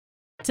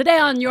Today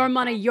on Your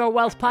Money, Your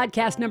Wealth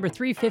podcast number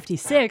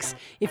 356,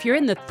 if you're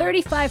in the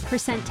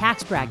 35%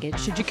 tax bracket,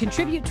 should you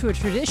contribute to a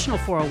traditional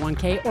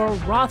 401k or a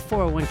Roth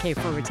 401k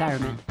for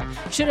retirement?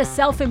 Should a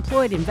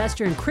self-employed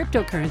investor in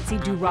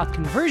cryptocurrency do Roth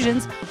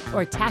conversions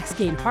or tax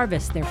gain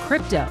harvest their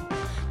crypto?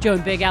 Joe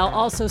and Big Al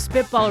also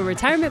spitball a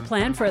retirement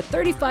plan for a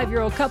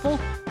 35-year-old couple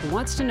who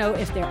wants to know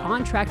if they're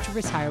on track to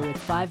retire with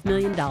 $5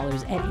 million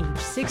at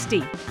age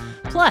 60.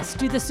 Plus,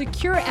 do the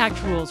Secure Act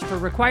rules for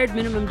required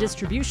minimum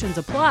distributions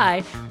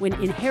apply when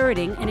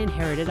inheriting an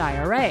inherited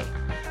IRA?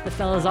 The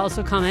fellas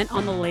also comment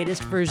on the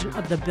latest version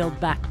of the Build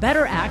Back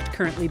Better Act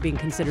currently being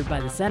considered by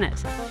the Senate.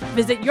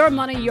 Visit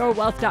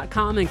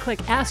yourmoneyyourwealth.com and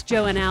click Ask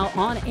Joe and Al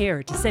on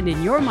air to send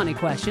in your money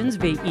questions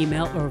via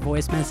email or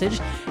voice message.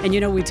 And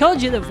you know, we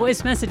told you that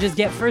voice messages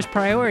get first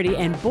priority,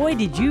 and boy,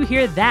 did you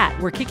hear that.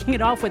 We're kicking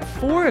it off with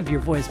 4 of your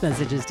voice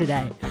messages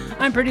today.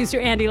 I'm producer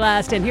Andy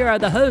Last, and here are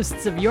the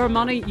hosts of Your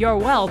Money, Your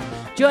Wealth,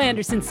 Joe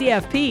Anderson,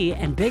 CFP,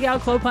 and Big Al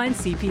Clopine,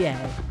 CPA.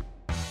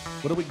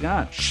 What do we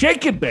got?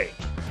 Shake and bake.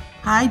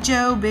 Hi,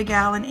 Joe, Big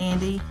Al, and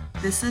Andy.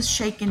 This is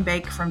Shake and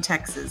Bake from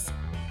Texas.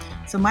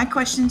 So my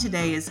question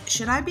today is,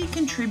 should I be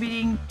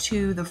contributing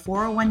to the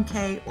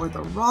 401k or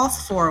the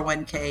Roth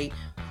 401k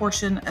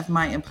portion of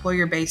my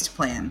employer-based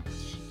plan?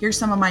 Here's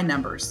some of my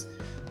numbers.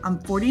 I'm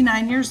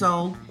 49 years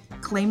old,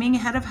 claiming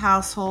head of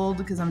household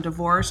because I'm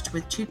divorced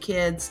with 2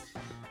 kids.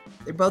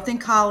 They're both in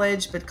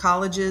college, but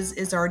college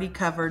is already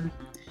covered.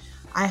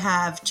 I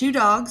have 2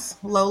 dogs,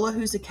 Lola,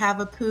 who's a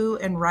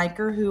Cavapoo, and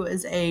Riker, who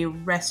is a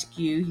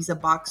rescue. He's a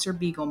Boxer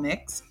Beagle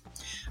mix.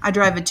 I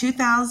drive a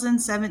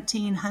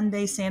 2017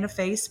 Hyundai Santa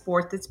Fe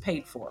Sport that's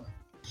paid for.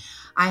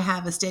 I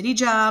have a steady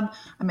job.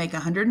 I make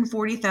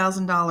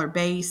 $140,000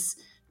 base,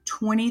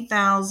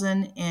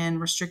 $20,000 in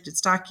restricted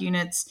stock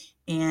units,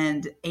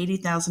 and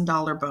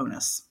 $80,000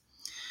 bonus.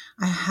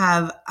 I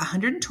have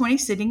 $120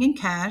 sitting in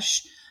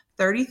cash,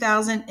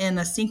 $30,000 in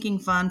a sinking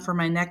fund for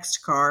my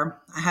next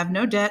car. I have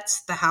no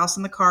debts. The house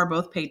and the car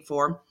both paid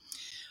for.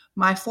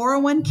 My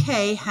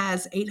 401k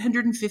has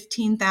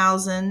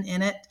 $815,000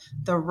 in it.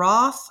 The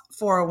Roth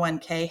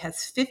 401k has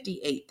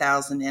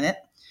 $58,000 in it.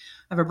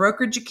 I have a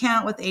brokerage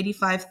account with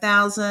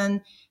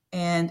 $85,000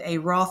 and a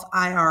Roth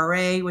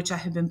IRA, which I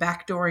have been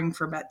backdooring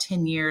for about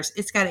 10 years.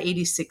 It's got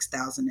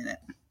 $86,000 in it.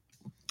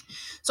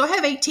 So I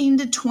have 18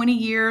 to 20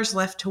 years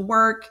left to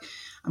work.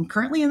 I'm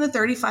currently in the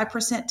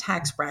 35%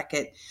 tax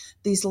bracket.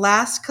 These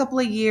last couple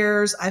of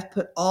years, I've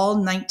put all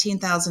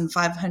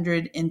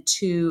 $19,500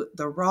 into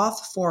the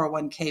Roth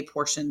 401k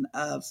portion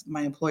of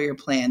my employer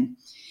plan.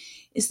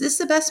 Is this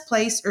the best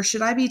place, or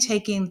should I be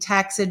taking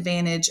tax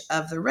advantage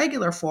of the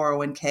regular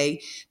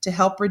 401k to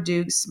help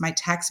reduce my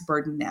tax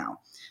burden now?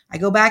 I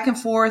go back and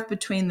forth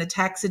between the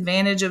tax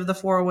advantage of the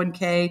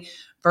 401k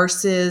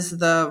versus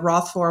the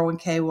Roth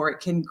 401k, where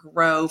it can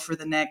grow for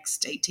the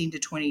next 18 to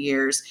 20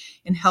 years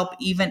and help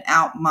even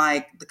out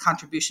the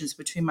contributions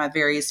between my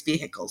various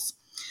vehicles.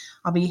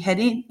 I'll be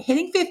hitting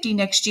 50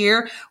 next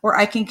year, where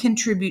I can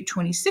contribute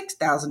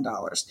 $26,000.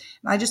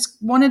 And I just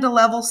wanted to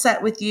level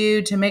set with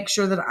you to make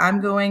sure that I'm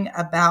going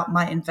about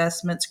my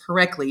investments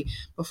correctly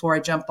before I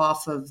jump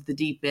off of the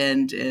deep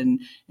end and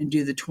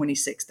do the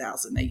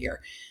 $26,000 a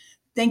year.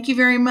 Thank you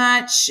very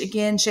much.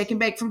 Again, Shake and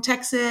Bake from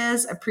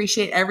Texas.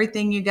 Appreciate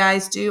everything you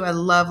guys do. I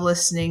love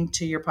listening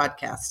to your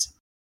podcast.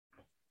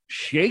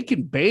 Shake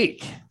and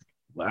bake.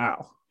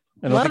 Wow.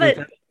 Love it.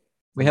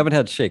 We haven't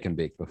had Shake and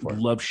Bake before.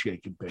 Love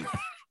Shake and Bake.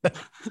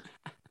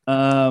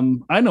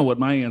 I know what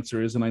my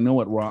answer is, and I know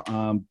what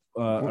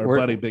our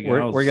buddy Big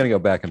Al. We're going to go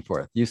back and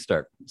forth. You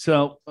start.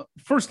 So,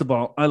 first of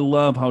all, I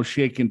love how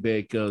Shake and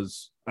Bake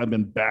goes. I've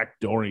been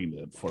backdooring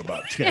it for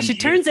about 10 years. She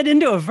turns it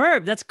into a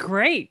verb. That's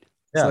great.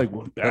 It's like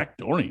we're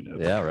backdooring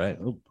it. Yeah, right.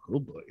 Oh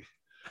boy.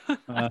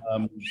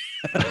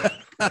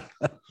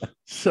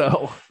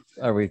 So,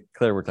 are we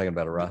clear we're talking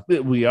about a Roth?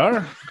 We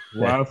are.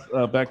 Roth,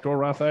 backdoor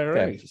Roth IRA.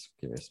 Okay, just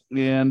curious.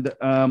 And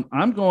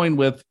I'm going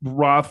with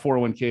Roth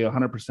 401k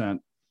 100%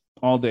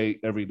 all day,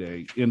 every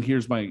day. And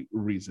here's my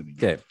reasoning.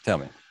 Okay, tell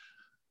me.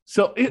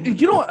 So,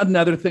 you know,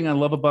 another thing I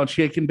love about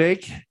Shake and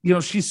Bake, you know,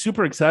 she's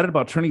super excited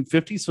about turning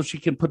 50, so she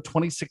can put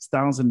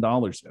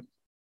 $26,000 in.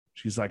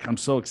 She's like, I'm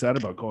so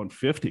excited about going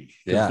 50.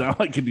 Yeah. Now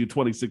I can do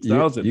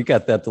 26,000. You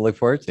got that to look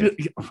forward to.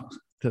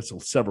 That's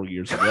several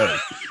years away.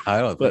 I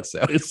don't think so.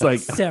 It's like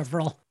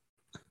several.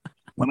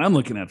 When I'm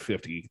looking at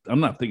 50, I'm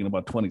not thinking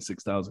about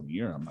 26,000 a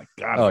year. I'm like,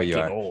 God, oh, I'm you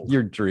are. old.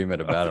 You're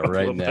dreaming about it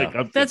right now.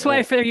 Like, that's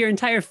why for your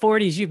entire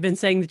 40s, you've been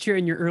saying that you're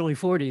in your early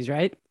 40s,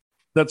 right?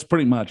 That's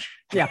pretty much.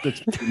 Yeah.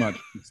 That's pretty much.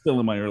 Still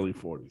in my early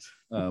 40s,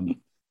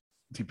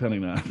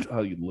 depending on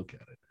how you look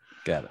at it.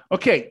 Got it.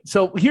 Okay,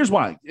 so here's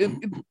why.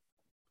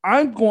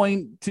 I'm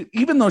going to,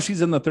 even though she's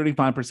in the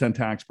 35%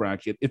 tax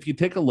bracket, if you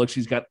take a look,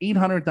 she's got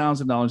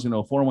 $800,000 in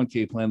a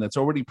 401k plan that's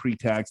already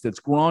pre-taxed, that's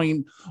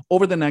growing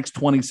over the next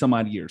 20 some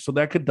odd years. So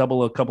that could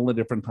double a couple of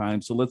different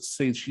times. So let's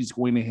say she's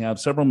going to have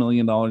several $1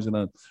 million in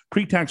a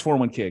pre-tax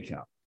 401k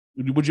account.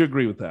 Would you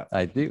agree with that?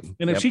 I do.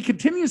 And if she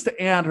continues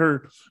to add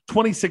her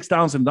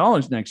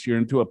 $26,000 next year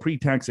into a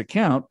pre-tax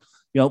account,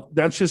 you know,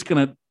 that's just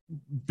going to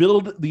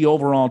build the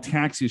overall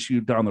tax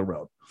issue down the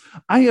road.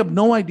 I have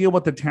no idea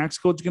what the tax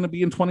code is going to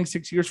be in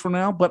 26 years from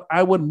now, but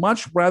I would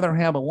much rather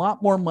have a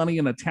lot more money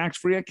in a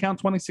tax-free account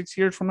 26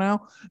 years from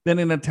now than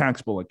in a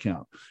taxable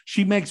account.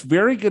 She makes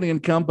very good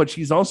income, but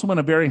she's also in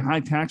a very high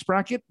tax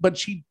bracket, but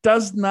she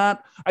does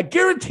not, I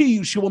guarantee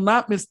you, she will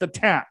not miss the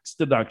tax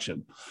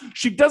deduction.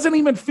 She doesn't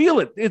even feel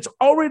it. It's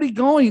already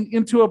going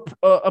into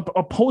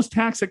a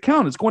post-tax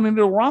account. It's going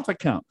into a Roth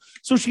account.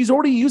 So she's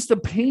already used to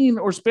paying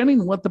or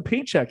spending what the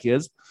paycheck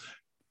is.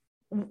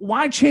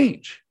 Why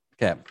change?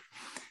 Okay.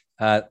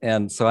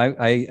 And so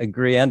I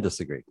agree and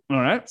disagree. All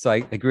right. So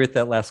I agree with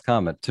that last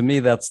comment. To me,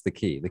 that's the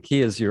key. The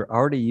key is you're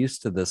already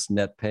used to this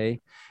net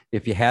pay.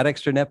 If you had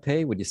extra net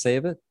pay, would you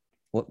save it?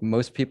 Well,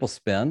 most people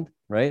spend,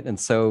 right? And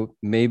so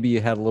maybe you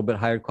had a little bit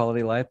higher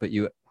quality life,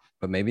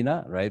 but maybe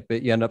not, right?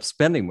 But you end up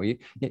spending.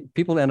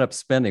 People end up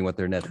spending what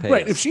their net pay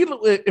right. is.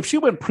 If she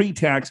went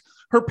pre-tax,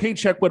 her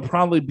paycheck would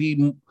probably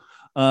be,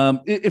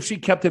 if she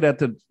kept it at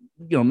the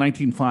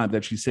 19.5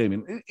 that she's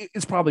saving,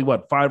 it's probably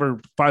what,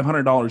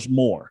 $500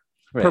 more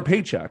per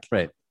paycheck,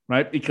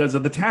 right? Because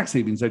of the tax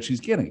savings that she's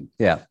getting.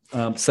 Yeah.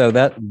 So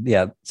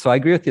I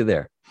agree with you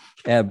there.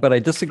 But I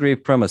disagree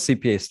from a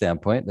CPA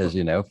standpoint, as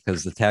you know,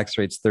 because the tax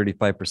rate's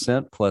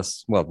 35%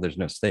 plus, well, there's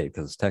no state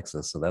because it's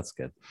Texas, so that's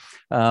good.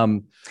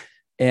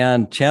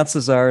 And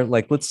chances are,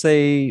 like, let's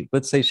say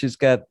she's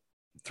got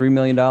 $3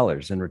 million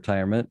in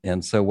retirement.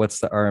 And so what's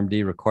the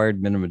RMD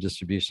required minimum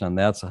distribution on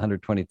that? It's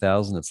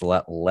 $120,000. It's a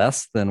lot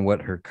less than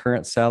what her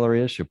current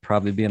salary is. She'll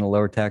probably be in a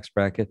lower tax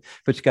bracket,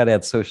 but you got to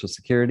add Social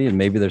Security, and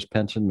maybe there's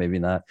pension, maybe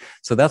not.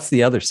 So that's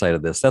the other side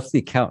of this. That's the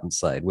accountant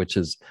side, which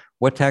is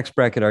what tax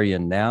bracket are you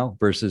in now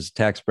versus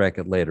tax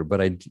bracket later.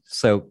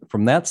 So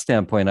from that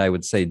standpoint, I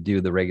would say do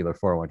the regular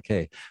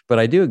 401k. But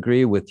I do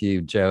agree with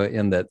you, Joe,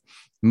 in that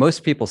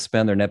most people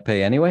spend their net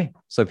pay anyway.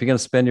 So if you're going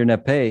to spend your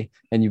net pay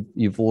and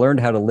you've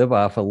learned how to live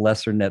off a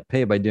lesser net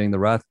pay by doing the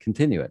Roth,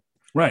 continue it.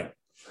 Right.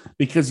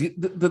 Because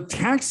the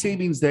tax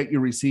savings that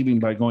you're receiving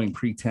by going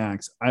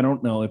pre-tax, I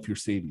don't know if you're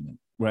saving it,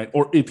 right?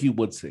 Or if you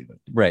would save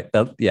it. Right.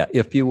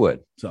 If you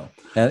would. So,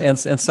 and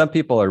some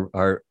people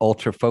are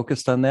ultra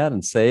focused on that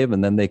and save,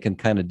 and then they can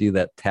kind of do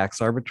that tax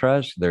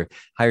arbitrage. They're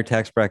higher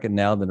tax bracket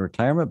now than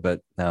retirement.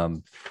 But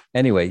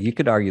anyway, you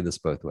could argue this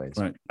both ways.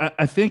 Right.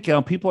 I think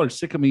people are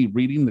sick of me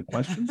reading the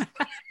questions.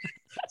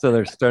 So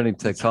they're starting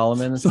to call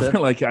them in instead. So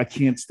they're like, I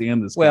can't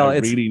stand this guy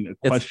reading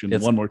a question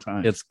one more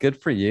time. It's good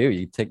for you.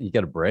 You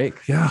get a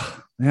break. Yeah,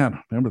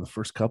 man. Remember the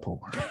first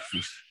couple?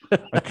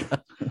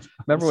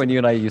 Remember when you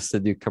and I used to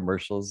do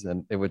commercials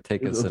and it would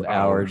take us an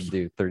hour to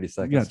do 30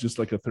 seconds? Yeah, just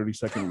like a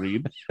 30-second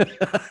read.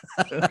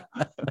 That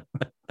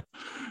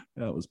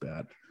was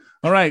bad.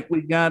 All right,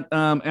 we got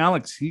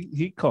Alex.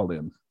 He called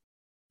in.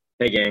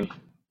 Hey, gang.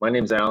 My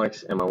name's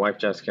Alex, and my wife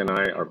Jessica and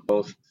I are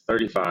both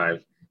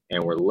 35.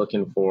 And we're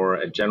looking for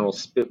a general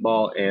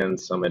spitball and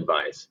some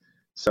advice.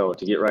 So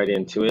to get right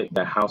into it,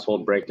 the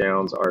household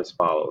breakdowns are as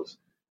follows.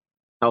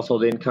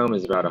 Household income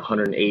is about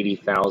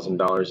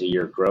 $180,000 a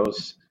year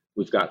gross.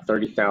 We've got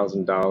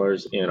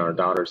 $30,000 in our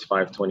daughter's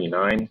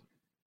 529,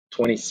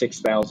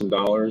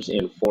 $26,000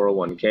 in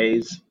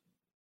 401ks,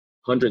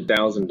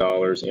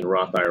 $100,000 in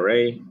Roth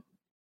IRA,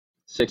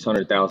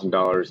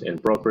 $600,000 in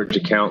brokerage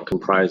account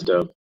comprised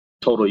of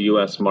total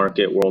U.S.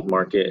 market, world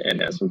market,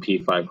 and S&P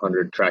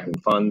 500 tracking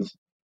funds,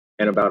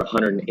 and about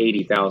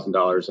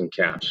 $180,000 in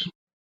cash.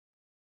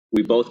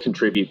 We both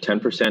contribute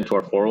 10% to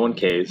our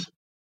 401ks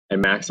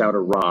and max out a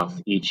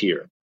Roth each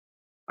year.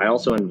 I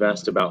also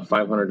invest about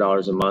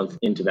 $500 a month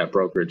into that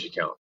brokerage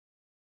account.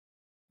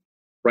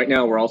 Right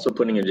now, we're also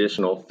putting an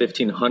additional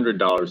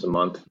 $1,500 a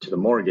month to the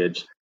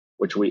mortgage,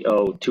 which we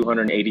owe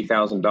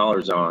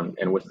 $280,000 on,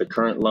 and with the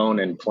current loan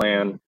and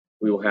plan,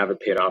 we will have it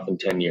paid off in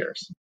 10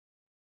 years.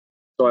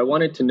 So I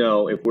wanted to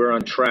know if we're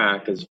on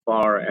track as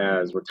far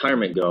as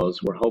retirement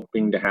goes. We're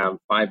hoping to have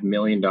 $5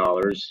 million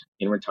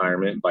in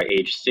retirement by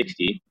age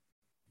 60.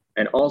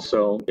 And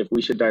also, if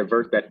we should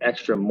divert that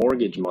extra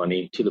mortgage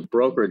money to the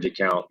brokerage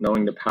account,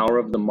 knowing the power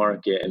of the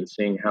market and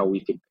seeing how we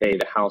could pay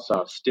the house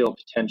off still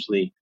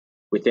potentially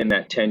within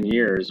that 10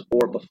 years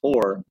or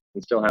before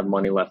and still have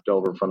money left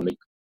over from the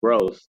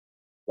growth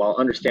while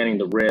understanding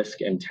the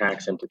risk and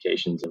tax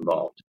implications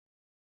involved.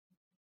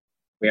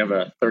 We have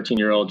a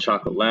 13-year-old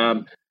chocolate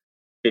lab,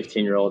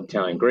 15-year-old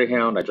Italian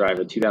Greyhound. I drive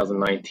a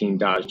 2019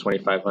 Dodge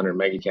 2500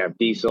 Mega Cab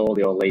diesel.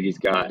 The old lady's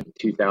got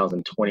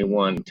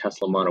 2021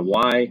 Tesla Model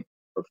Y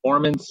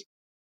Performance,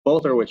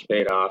 both are which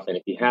paid off. And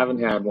if you haven't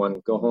had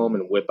one, go home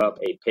and whip up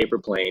a paper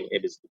plane.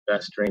 It is the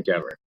best drink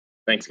ever.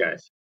 Thanks,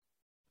 guys.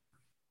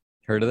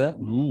 Heard of that?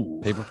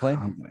 Ooh, paper plane?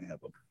 I'm going to have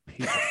a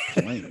paper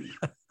plane.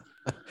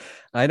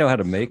 I know how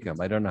to make them.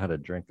 I don't know how to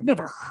drink them.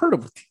 Never heard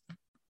of it.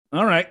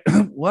 All right.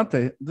 Well,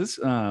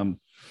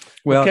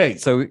 okay.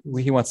 So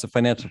he wants a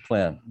financial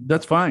plan.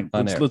 That's fine.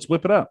 Let's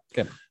whip it up.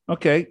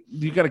 Okay.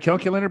 You got a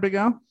calculator, Big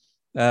Al?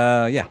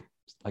 Yeah.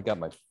 I got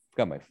my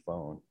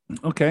phone.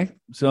 Okay.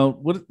 So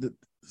what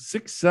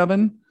 6,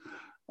 7?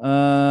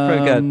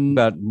 Probably got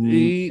about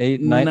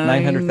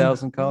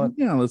 900,000, call it.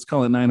 Yeah, let's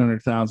call it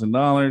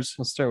 $900,000.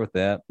 We'll start with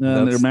that.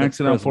 And they're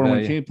maxing out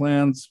 401k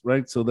plans,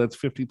 right? So that's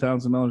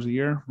 $50,000 a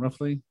year,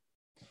 roughly.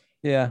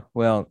 Yeah,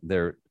 well,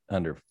 they're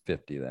under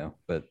 50 though,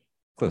 but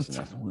close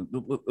enough.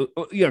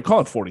 Yeah,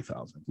 call it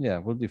 40,000. Yeah,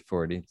 we'll do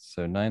 40.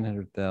 So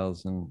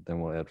 900,000. Then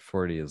we'll add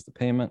 40 as the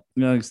payment.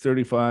 Yeah, it's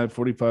 35,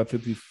 45,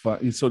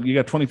 55. So you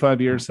got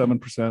 25 years,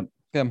 7%.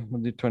 Yeah,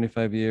 we'll do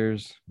 25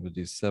 years. We'll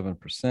do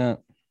 7%.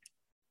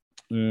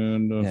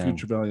 And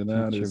future value of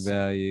that future is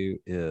value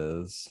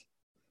is.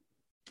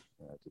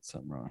 I did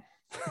something wrong.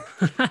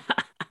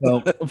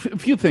 well, a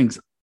few things.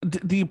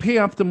 Do you pay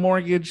off the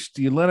mortgage?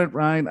 Do you let it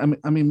ride?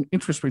 I mean,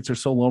 interest rates are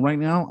so low right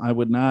now. I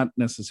would not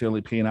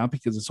necessarily pay it out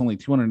because it's only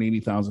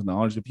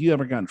 $280,000. If you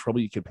ever got in trouble,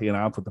 you could pay it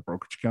off with the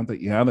brokerage account that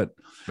you have at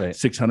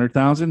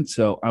 $600,000.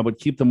 So I would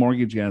keep the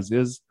mortgage as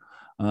is.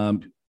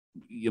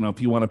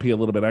 If you want to pay a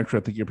little bit extra,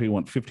 I think you're paying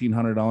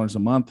 $1,500 a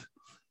month.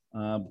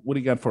 What do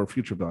you got for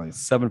future value?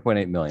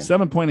 $7.8 million.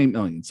 $7.8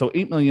 million. So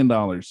 $8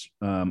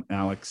 million,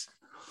 Alex.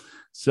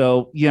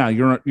 So yeah,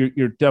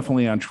 you're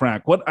definitely on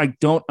track. What I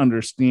don't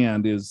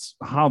understand is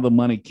how the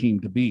money came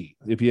to be.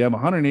 If you have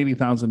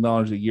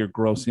 $180,000 a year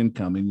gross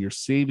income and you're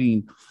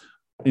saving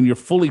and you're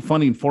fully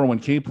funding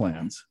 401k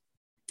plans,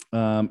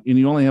 and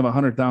you only have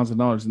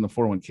 $100,000 in the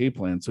 401k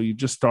plan. So you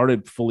just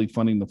started fully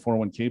funding the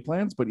 401k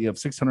plans, but you have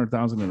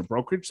 $600,000 in a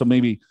brokerage. So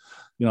maybe,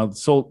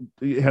 so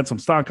you had some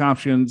stock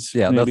options.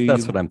 Yeah,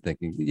 that's what I'm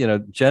thinking.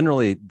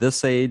 Generally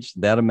this age,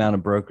 that amount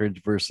of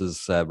brokerage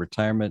versus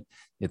retirement,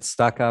 it's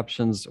stock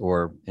options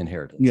or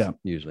inheritance. Yeah,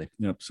 usually.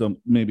 Yep. So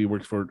maybe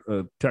works for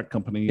a tech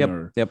company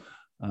or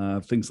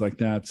things like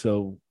that.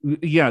 So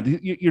yeah,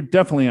 you're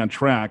definitely on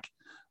track.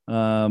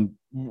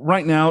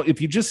 Right now, if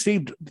you just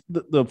saved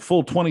the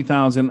full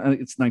 20,000,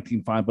 it's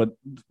 19.5, but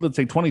let's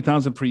say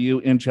 20,000 for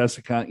you and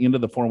Jessica into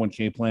the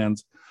 401k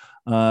plans.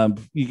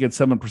 You get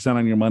 7%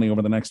 on your money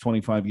over the next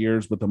 25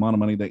 years with the amount of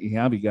money that you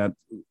have. You got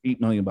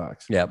 $8 million.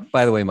 Yeah.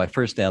 By the way, my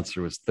first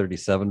answer was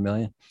 37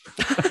 million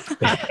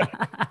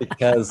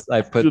because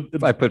I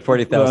put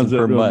 40,000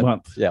 per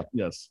month. Yeah.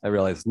 Yes. I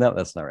realized no,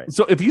 that's not right.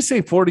 So if you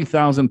save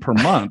 40,000 per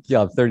month,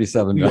 you'll have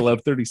 37 million. You'll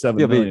have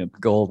 37 million.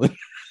 Golden.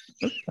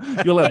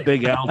 You'll have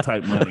Big Al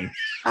type money.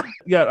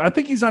 Yeah, I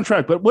think he's on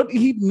track. But what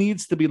he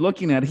needs to be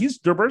looking at, he's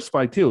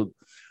diversified too.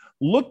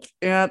 Look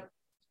at,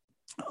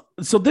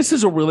 so this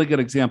is a really good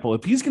example.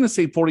 If he's going to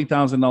save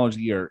 $40,000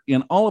 a year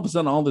and all of a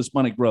sudden all this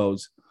money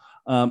grows,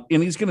 and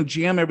he's going to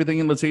jam everything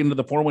in, let's say, into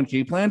the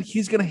 401k plan,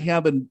 he's going to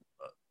have a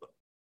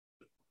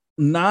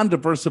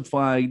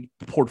non-diversified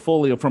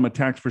portfolio from a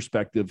tax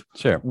perspective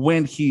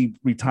when he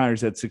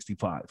retires at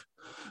 65.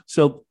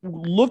 So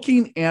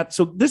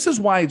this is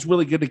why it's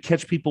really good to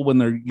catch people when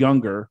they're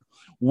younger,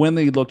 when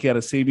they look at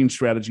a saving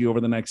strategy over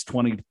the next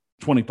 20,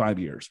 25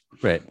 years.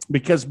 Right.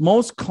 Because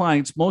most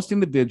clients, most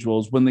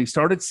individuals, when they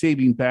started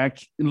saving back,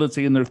 let's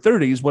say in their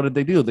 30s, what did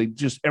they do?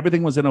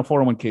 Everything was in a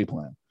 401k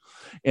plan.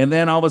 And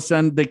then all of a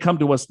sudden they come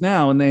to us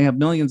now and they have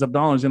millions of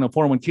dollars in a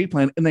 401k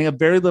plan and they have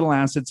very little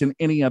assets in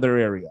any other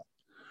area.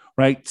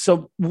 Right.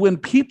 So when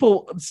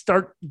people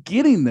start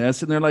getting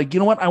this and they're like, you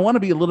know what, I want to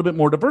be a little bit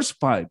more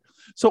diversified.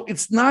 So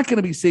it's not going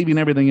to be saving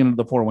everything into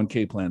the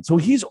 401k plan. So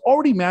he's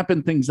already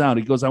mapping things out.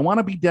 He goes, I want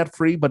to be debt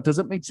free, but does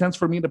it make sense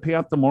for me to pay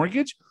off the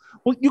mortgage?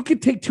 Well, you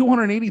could take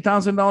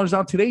 $280,000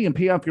 out today and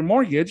pay off your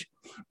mortgage,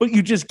 but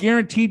you just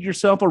guaranteed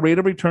yourself a rate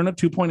of return of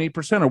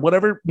 2.8% or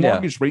whatever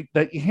mortgage rate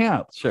that you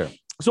have. Sure.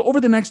 So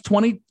over the next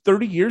 20,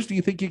 30 years, do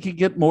you think you could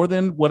get more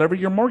than whatever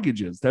your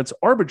mortgage is? That's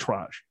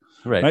arbitrage.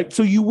 Right.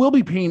 So you will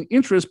be paying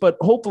interest, but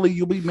hopefully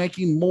you'll be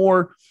making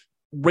more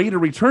rate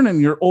of return in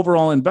your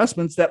overall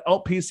investments that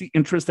outpace the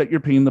interest that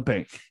you're paying the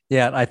bank.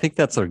 Yeah, I think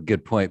that's a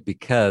good point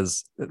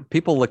because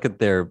people look at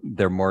their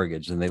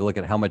mortgage and they look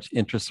at how much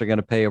interest they're going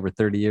to pay over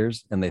 30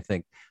 years and they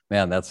think,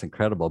 man, that's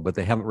incredible. But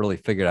they haven't really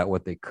figured out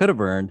what they could have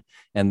earned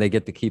and they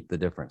get to keep the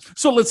difference.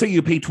 So let's say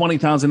you pay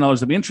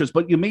 $20,000 of interest,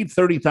 but you made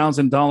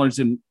 $30,000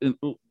 in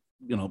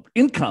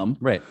income,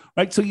 right?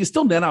 So you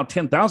still net out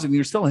 10,000.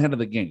 You're still ahead of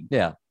the game.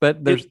 Yeah,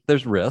 but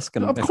there's risk,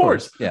 and of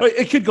course,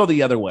 it could go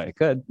the other way. It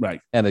could,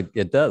 right? And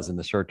it does in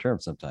the short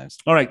term sometimes.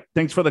 All right,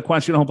 thanks for the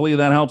question. Hopefully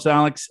that helps,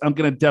 Alex. I'm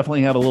going to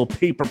definitely have a little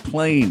paper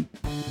plane.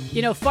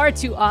 Far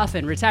too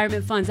often,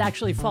 retirement funds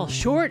actually fall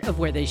short of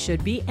where they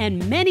should be,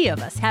 and many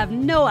of us have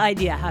no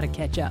idea how to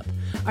catch up.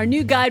 Our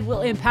new guide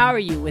will empower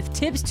you with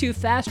tips to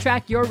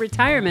fast-track your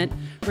retirement,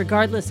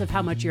 regardless of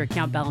how much your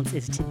account balance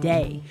is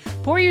today.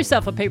 Pour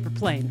yourself a paper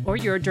plane or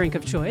your drink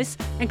of choice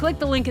and click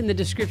the link in the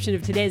description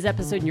of today's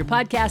episode in your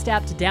podcast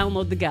app to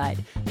download the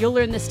guide. You'll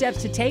learn the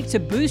steps to take to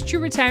boost your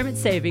retirement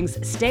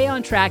savings, stay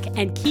on track,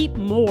 and keep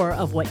more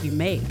of what you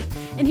make.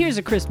 And here's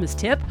a Christmas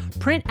tip.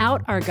 Print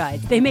out our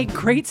guides. They make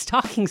great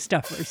stocking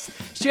stuffers.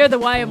 Share the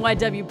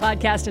YMYW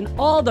podcast and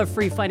all the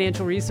free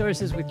financial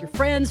resources with your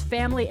friends,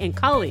 family, and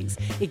colleagues.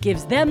 It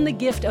gives them the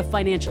gift of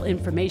financial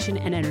information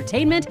and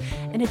entertainment,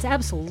 and it's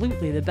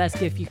absolutely the best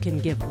gift you can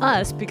give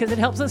us because it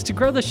helps us to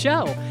grow the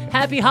show.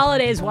 Happy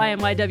holidays,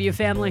 YMYW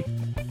family.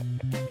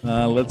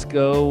 Let's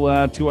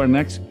go to our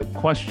next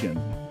question.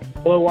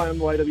 Hello,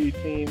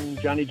 YMYW team.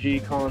 Johnny G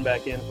calling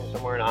back in from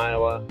somewhere in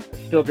Iowa.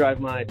 Still drive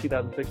my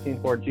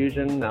 2016 Ford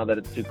Fusion now that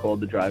it's too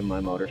cold to drive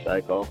my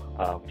motorcycle,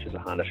 which is a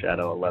Honda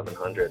Shadow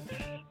 1100.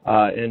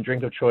 And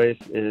drink of choice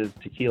is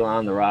tequila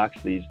on the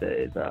rocks these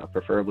days,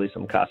 preferably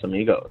some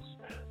Casamigos.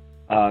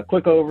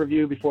 Quick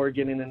overview before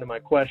getting into my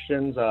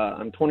questions.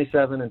 I'm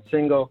 27 and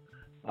single.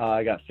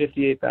 I got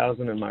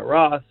 $58,000 in my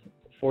Roth,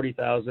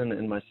 $40,000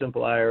 in my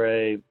simple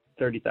IRA,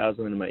 $30,000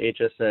 in my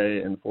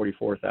HSA, and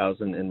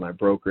 $44,000 in my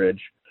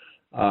brokerage.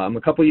 I'm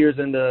a couple years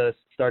into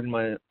starting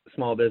my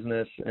small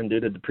business, and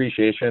due to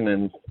depreciation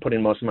and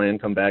putting most of my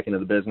income back into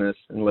the business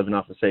and living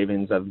off the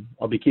savings,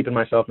 I'll be keeping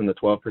myself in the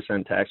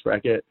 12% tax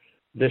bracket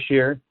this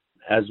year,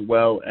 as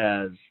well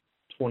as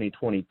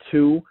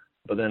 2022.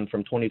 But then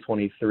from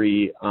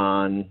 2023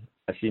 on,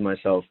 I see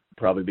myself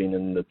probably being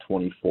in the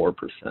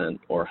 24%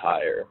 or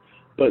higher.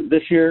 But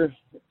this year,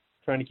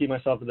 trying to keep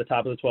myself at the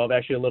top of the 12,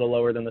 actually a little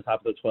lower than the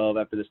top of the 12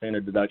 after the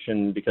standard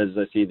deduction, because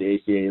I see the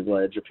ACA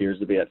ledge appears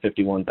to be at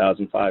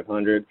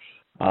 $51,500.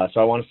 So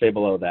I want to stay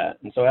below that.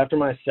 And so after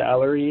my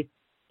salary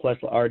plus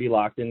already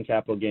locked in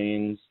capital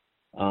gains,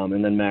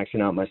 and then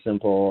maxing out my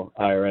simple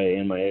IRA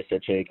and my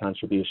SHA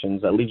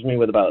contributions, that leaves me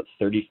with about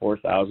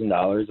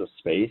 $34,000 of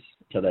space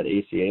to that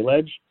ACA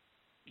ledge.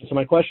 So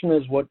my question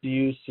is, what do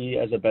you see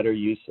as a better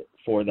use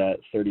for that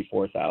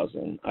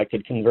 $34,000? I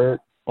could convert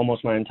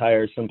almost my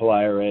entire simple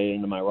IRA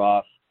into my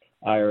Roth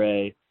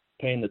IRA,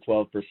 paying the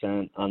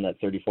 12% on that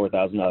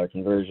 $34,000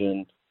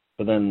 conversion.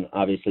 But then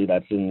obviously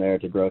that's in there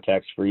to grow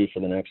tax-free for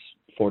the next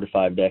 4 to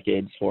 5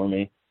 decades for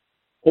me.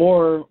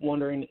 Or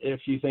wondering if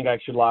you think I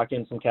should lock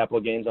in some capital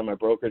gains on my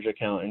brokerage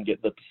account and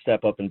get the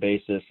step up in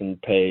basis and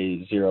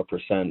pay 0%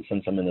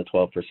 since I'm in the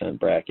 12%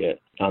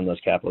 bracket on those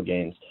capital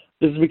gains.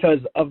 This is because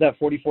of that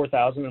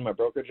 $44,000 in my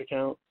brokerage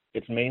account,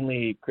 it's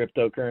mainly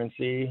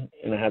cryptocurrency,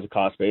 and it has a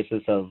cost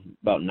basis of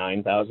about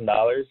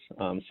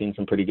 $9,000. Seen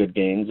some pretty good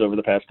gains over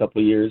the past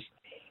couple of years,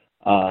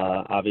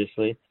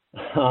 obviously.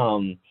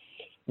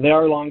 They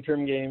are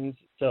long-term gains,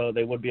 so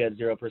they would be at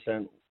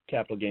 0%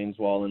 capital gains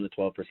while in the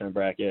 12%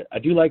 bracket. I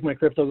do like my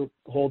crypto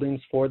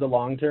holdings for the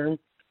long term,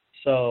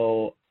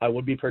 so I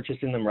would be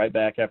purchasing them right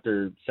back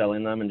after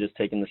selling them and just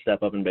taking the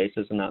step up in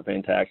basis and not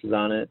paying taxes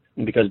on it.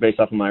 And because based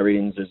off of my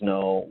readings, there's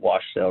no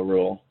wash sale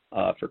rule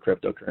for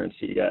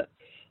cryptocurrency yet.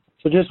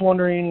 So just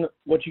wondering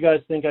what you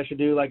guys think I should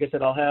do. Like I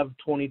said, I'll have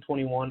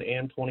 2021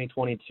 and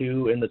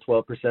 2022 in the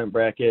 12%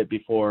 bracket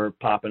before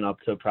popping up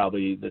to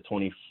probably the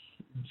 20,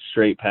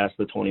 straight past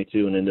the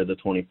 22 and into the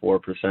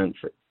 24%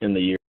 in the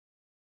year.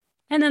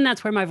 And then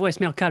that's where my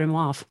voicemail cut him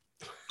off.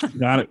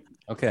 Got it.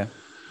 Okay.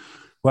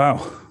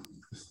 Wow.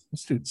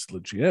 This dude's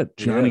legit.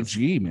 Johnny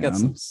G, man. Got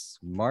some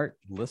smart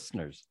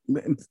listeners.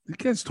 Man, the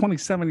guy's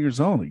 27 years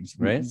old. He's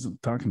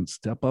talking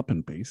step up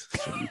in basis.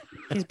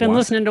 He's been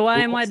listening to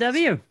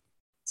YMYW.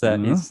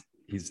 So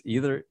he's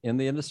either in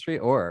the industry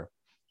or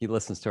he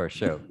listens to our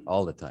show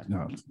all the time.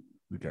 No,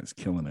 the guy's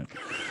killing it.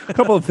 A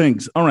couple of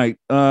things. All right.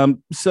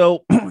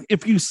 So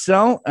if you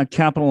sell a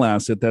capital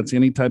asset, that's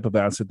any type of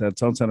asset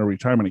that's outside a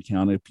retirement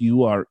account, if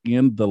you are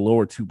in the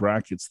lower two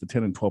brackets, the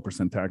 10 and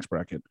 12% tax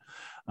bracket,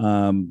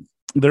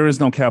 there is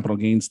no capital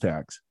gains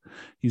tax.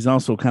 He's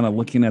also kind of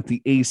looking at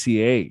the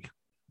ACA,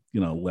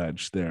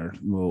 ledge there,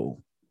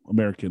 little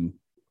American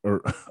or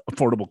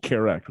Affordable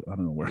Care Act. I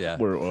don't know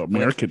where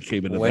American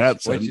came into that.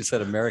 Once you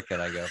said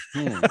American, I go,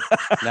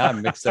 now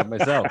I'm mixed up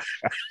myself.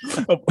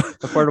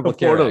 Affordable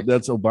Care Act.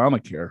 That's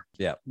Obamacare.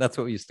 Yeah, that's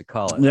what we used to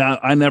call it. Yeah,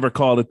 I never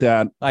called it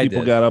that.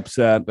 People got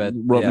upset, but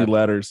wrote me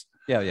letters.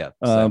 Yeah.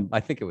 So I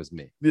think it was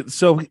me.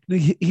 So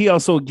he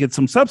also gets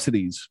some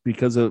subsidies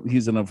because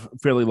he's in a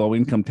fairly low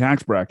income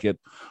tax bracket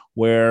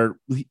where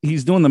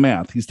he's doing the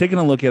math. He's taking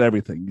a look at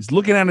everything. He's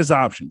looking at his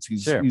options.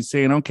 He's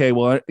saying, okay,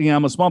 well,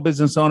 I'm a small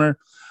business owner.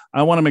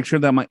 I want to make sure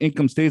that my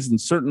income stays in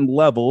certain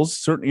levels,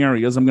 certain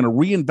areas. I'm going to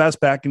reinvest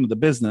back into the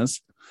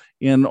business.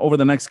 And over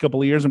the next couple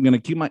of years, I'm going to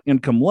keep my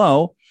income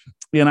low.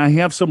 And I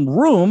have some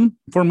room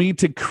for me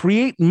to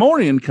create more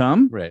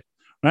income.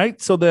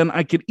 Right. So then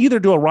I could either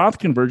do a Roth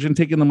conversion,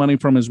 taking the money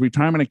from his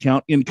retirement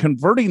account and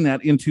converting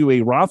that into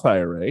a Roth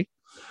IRA,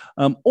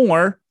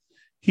 or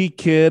he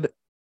could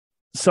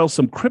sell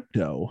some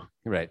crypto,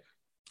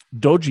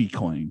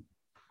 Dogecoin.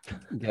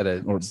 Get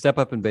it or step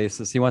up in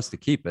basis. He wants to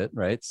keep it,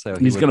 right? So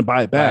he's going to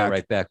buy it back,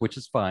 right back, which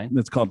is fine.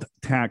 It's called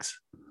tax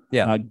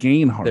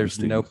gain harvesting. There's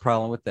no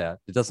problem with that.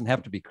 It doesn't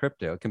have to be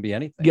crypto. It can be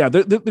anything. Yeah,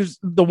 there's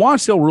the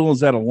wash sale rule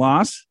is at a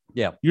loss.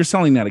 Yeah, you're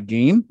selling at a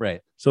gain,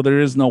 right? So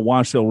there is no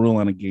wash sale rule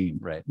on a gain,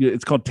 right?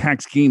 It's called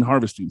tax gain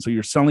harvesting. So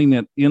you're selling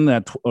it in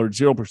that or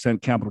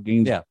 0% capital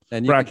gains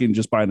bracket and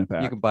just buying it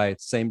back. You can buy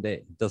it same day.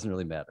 It doesn't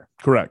really matter.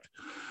 Correct.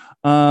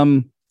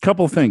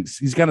 Couple of things.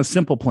 He's got a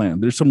simple plan.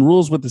 There's some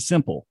rules with the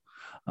simple.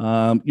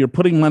 You're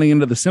putting money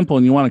into the simple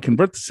and you want to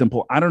convert the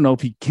simple. I don't know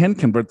if he can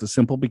convert the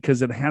simple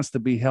because it has to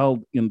be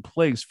held in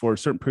place for a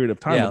certain period of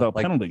time without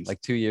penalties.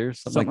 Like 2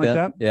 years, something like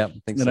that. Yeah,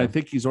 I think so. And I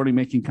think he's already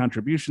making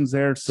contributions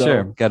there. So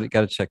sure, got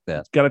to check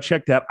that. Got to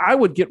check that. I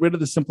would get rid of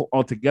the simple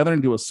altogether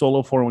and do a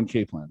solo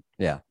 401k plan.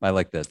 Yeah, I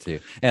like that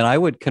too. And I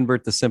would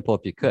convert the simple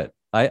if you could.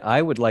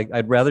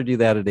 I'd rather do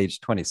that at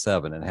age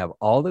 27 and have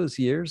all those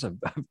years of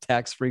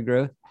tax-free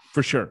growth.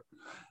 For sure.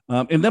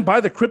 And then buy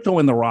the crypto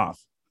in the Roth.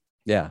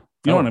 Yeah.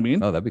 You know what I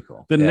mean? Oh, that'd be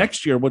cool. The Yeah.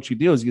 next year, what you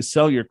do is you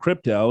sell your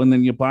crypto and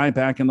then you buy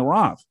back in the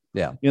Roth.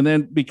 Yeah. And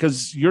then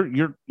because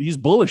he's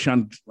bullish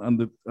on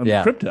the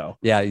Yeah. crypto.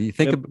 Yeah,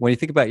 when you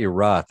think about your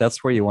Roth,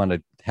 that's where you want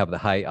to have the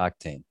high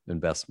octane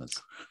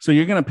investments. So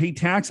you're going to pay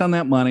tax on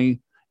that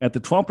money at the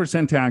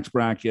 12% tax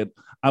bracket.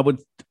 I would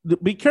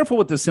be careful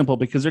with this simple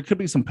because there could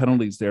be some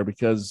penalties there,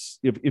 because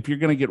if you're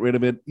going to get rid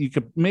of it, you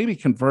could maybe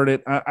convert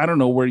it. I don't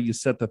know where you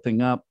set the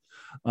thing up.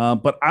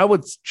 But I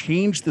would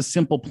change the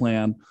simple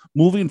plan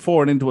moving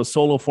forward into a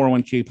solo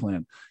 401k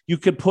plan. You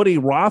could put a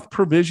Roth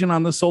provision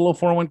on the solo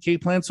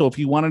 401k plan. So if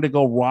you wanted to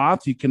go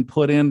Roth, you can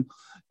put in,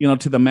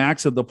 to the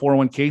max of the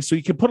 401k. So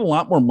you can put a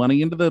lot more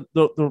money into the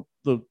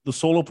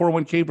solo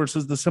 401k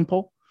versus the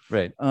simple.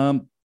 Right.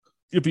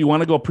 If you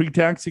want to go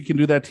pre-tax, you can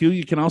do that too.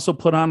 You can also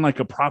put on like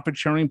a profit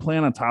sharing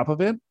plan on top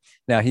of it.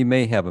 Now he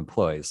may have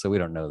employees, so we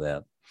don't know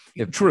that.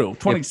 True.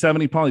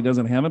 2070 probably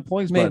doesn't have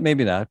employees, but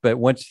maybe not. But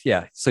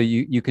so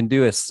you can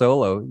do a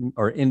solo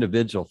or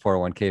individual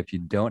 401k if you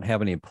don't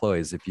have any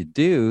employees. If you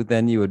do,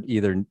 then you would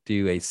either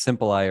do a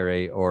simple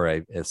IRA or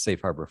a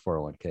safe harbor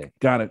 401k.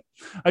 Got it.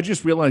 I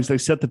just realized I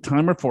set the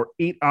timer for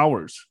 8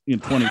 hours in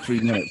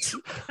 23 minutes.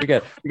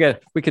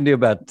 We can do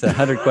about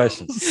 100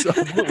 questions. So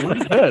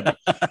we're good.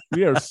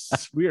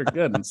 We are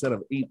good. Instead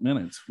of 8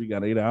 minutes, we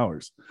got 8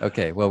 hours.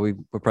 Okay. Well, we're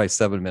probably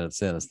 7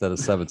 minutes in instead of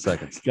 7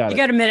 seconds. You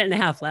got a minute and a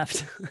half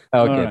left.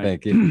 Okay. Right.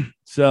 Thank you.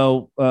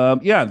 So,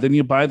 then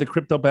you buy the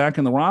crypto back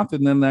in the Roth,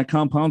 and then that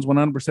compounds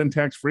 100%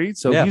 tax free.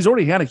 So he's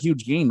already had a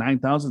huge gain.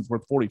 9,000 is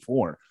worth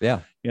 44.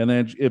 Yeah. And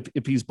then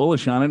if he's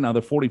bullish on it, now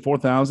the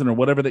 44,000 or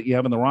whatever that you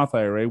have in the Roth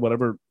IRA,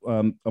 whatever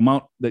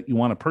amount that you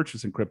want to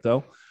purchase in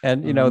crypto.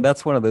 And,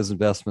 that's one of those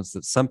investments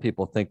that some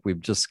people think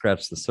we've just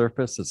scratched the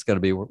surface. It's going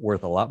to be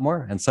worth a lot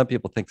more. And some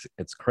people think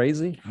it's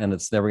crazy and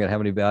it's never going to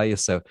have any value.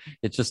 So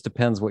it just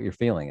depends what your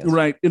feeling is.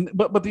 Right.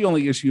 But the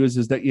only issue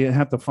is that you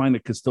have to find a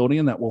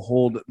custodian that will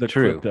hold the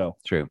crypto.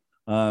 True.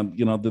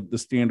 The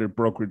standard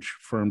brokerage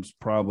firms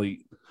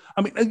probably,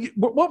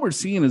 what we're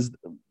seeing is,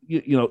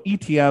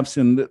 ETFs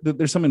and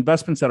there's some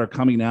investments that are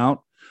coming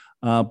out.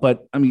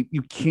 But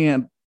you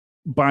can't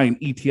buy an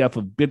ETF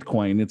of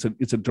Bitcoin.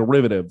 It's a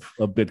derivative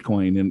of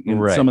Bitcoin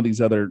and right. some of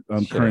these other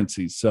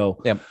currencies.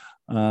 So,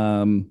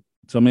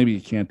 so maybe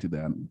you can't do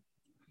that.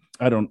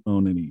 I don't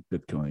own any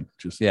Bitcoin.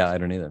 I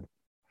don't either.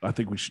 I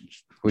think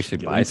we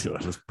should buy some.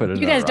 Just put it.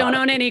 You guys don't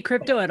own any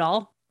crypto at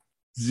all?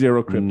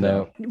 Zero crypto.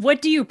 No.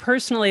 What do you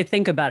personally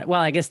think about it? Well,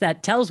 I guess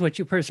that tells what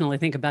you personally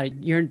think about it.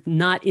 You're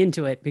not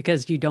into it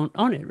because you don't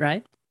own it,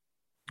 right?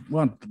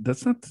 Well,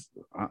 that's not.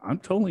 I'm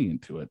totally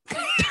into it.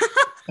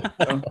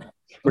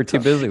 We're too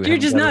busy. You're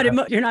just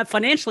not. You're not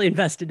financially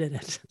invested in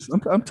it.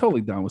 I'm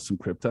totally down with some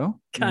crypto.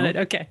 Got it.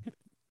 Okay.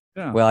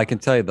 Yeah. Well, I can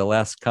tell you, the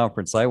last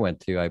conference I went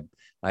to,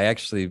 I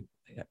actually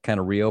kind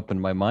of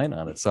reopened my mind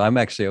on it. So I'm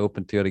actually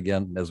open to it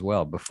again as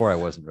well. Before I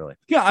wasn't really.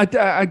 Yeah,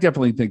 I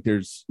definitely think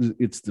it's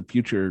the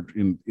future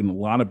in a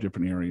lot of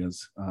different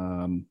areas.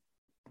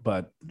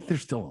 But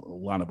there's still a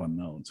lot of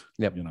unknowns.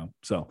 Yep.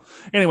 So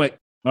anyway,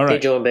 all right. Hey,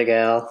 Joe and Big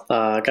Al.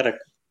 I got a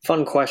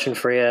fun question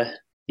for you.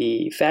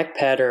 The fact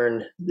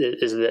pattern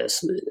is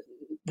this.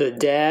 The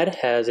dad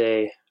has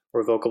a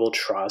revocable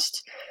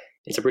trust.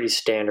 It's a pretty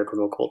standard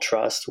revocable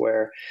trust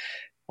where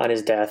on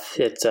his death,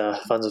 it's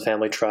funds and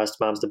family trust,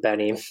 mom's the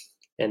Benny.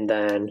 And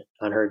then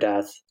on her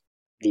death,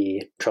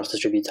 the trust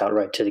distributes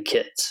outright to the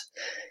kids.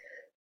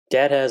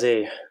 Dad has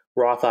a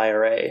Roth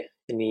IRA,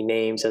 and he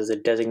names as the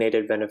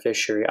designated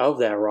beneficiary of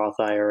that Roth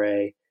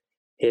IRA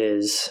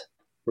his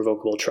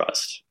revocable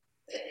trust.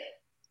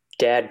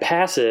 Dad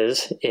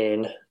passes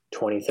in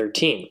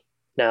 2013.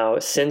 Now,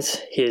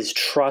 since his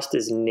trust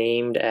is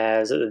named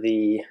as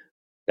the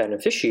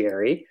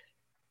beneficiary,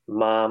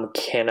 mom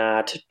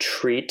cannot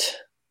treat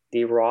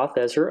the Roth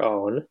as her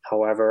own.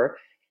 However,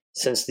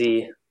 since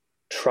the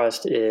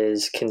trust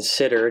is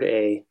considered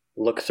a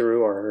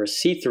look-through or a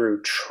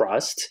see-through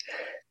trust,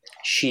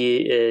 she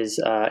is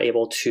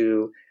able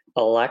to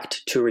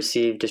elect to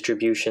receive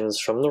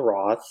distributions from the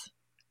Roth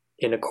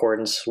in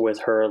accordance with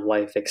her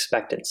life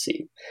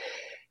expectancy.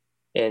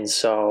 And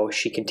so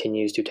she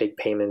continues to take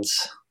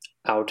payments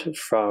out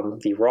from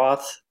the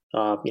Roth,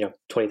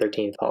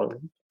 2013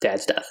 following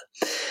dad's death.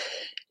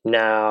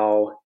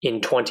 Now,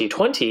 in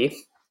 2020,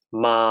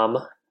 mom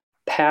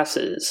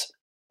passes.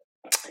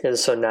 And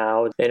so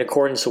now, in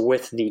accordance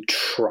with the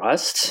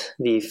trust,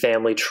 the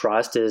family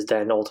trust is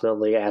then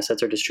ultimately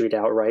assets are distributed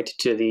outright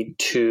to the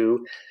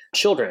two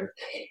children.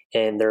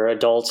 And they're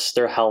adults,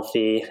 they're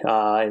healthy,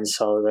 and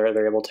so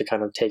they're able to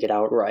kind of take it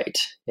outright.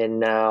 And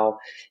now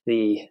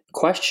the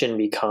question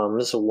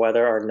becomes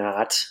whether or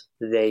not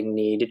they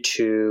need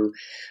to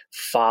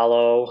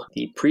follow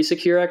the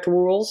pre-Secure Act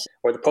rules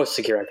or the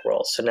post-Secure Act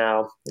rules. So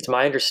now it's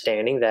my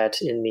understanding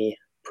that in the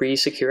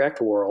pre-Secure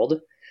Act world,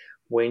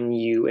 when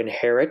you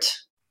inherit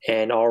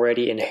an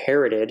already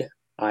inherited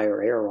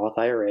IRA or Roth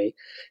IRA,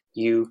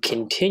 you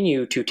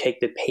continue to take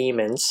the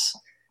payments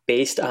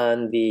based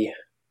on the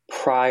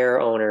prior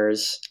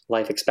owner's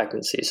life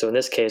expectancy. So in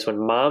this case, when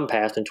mom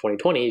passed in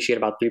 2020, she had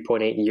about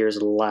 3.8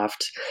 years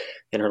left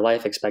in her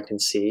life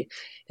expectancy.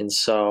 And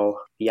so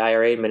the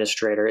IRA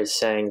administrator is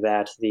saying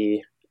that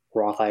the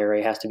Roth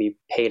IRA has to be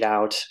paid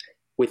out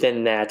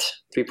within that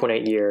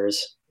 3.8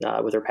 years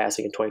with her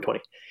passing in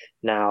 2020.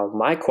 Now,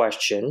 my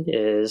question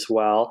is,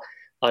 well,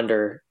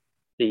 under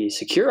the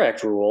Secure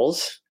Act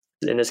rules,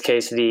 in this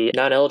case, the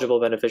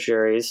non-eligible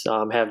beneficiaries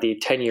have the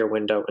 10-year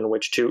window in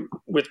which to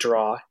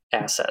withdraw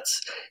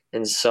assets.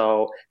 And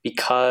so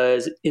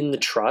because in the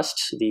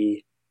trust,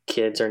 the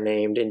kids are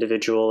named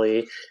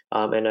individually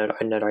and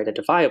are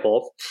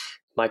identifiable,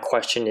 my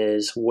question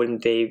is,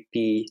 wouldn't they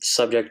be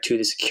subject to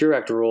the Secure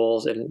Act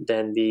rules, and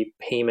then the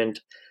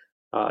payment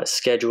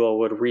schedule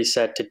would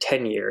reset to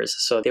 10 years?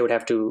 So they would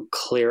have to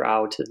clear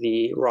out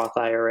the Roth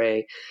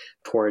IRA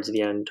towards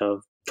the end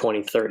of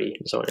 2030,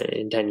 so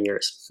in 10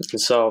 years. And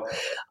so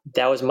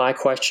that was my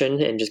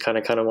question, and just kind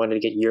of wanted to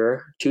get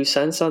your 2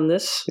 cents on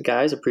this,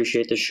 guys.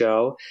 Appreciate the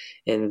show.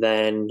 And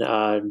then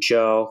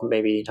Joe,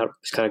 maybe I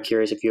was kind of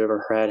curious if you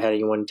ever had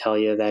anyone tell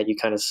you that you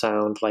kind of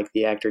sound like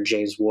the actor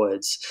James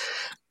Woods.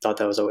 Thought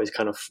that was always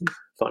kind of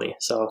funny.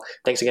 So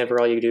thanks again for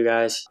all you do,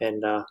 guys,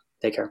 and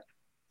take care.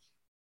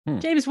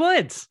 James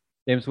Woods.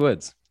 James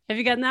Woods. Have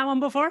you gotten that one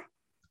before?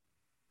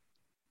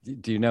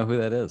 Do you know who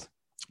that is?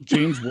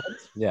 James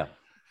Woods? Yeah.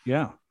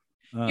 Yeah.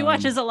 He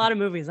watches a lot of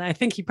movies. I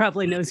think he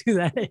probably knows who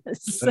that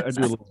is. I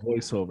do a little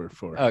voiceover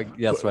for. Oh,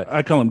 that's right.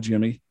 I call him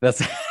Jimmy.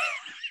 That's.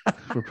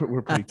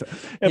 we're pretty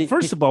tough. And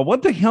first of all,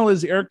 what the hell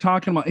is Eric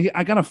talking about?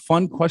 I got a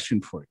fun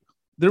question for you.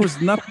 There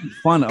was nothing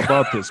fun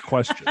about this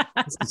question.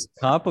 This is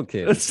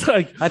complicated. It's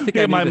like, I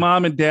think my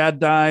mom and dad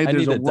died.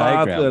 There's a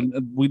Roth,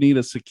 and we need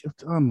a secure.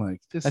 I'm like,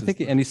 this.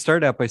 And he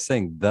started out by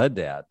saying the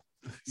dad.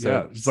 So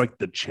yeah, it's like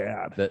the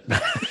Chad.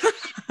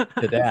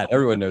 The dad.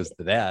 Everyone knows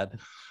the dad.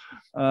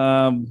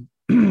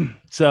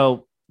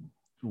 So,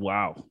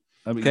 wow.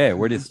 I mean, okay,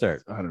 where do you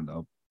start? I don't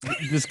know.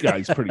 This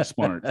guy's pretty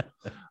smart.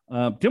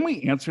 Didn't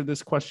we answer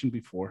this question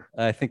before?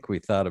 I think we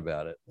thought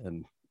about it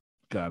and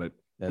got it.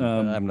 And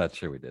I'm not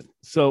sure we did.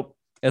 So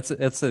it's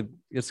a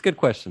good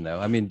question though.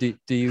 I mean, do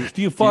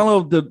you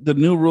follow the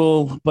new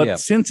rule? But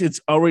since it's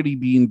already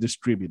being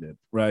distributed,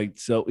 right?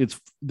 So it's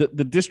the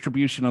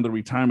distribution of the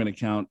retirement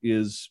account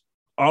is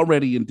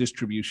already in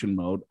distribution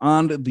mode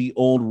on the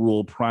old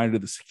rule prior to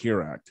the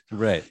Secure Act.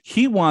 Right.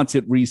 He wants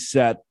it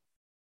reset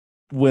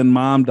when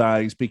mom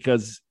dies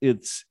because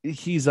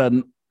he's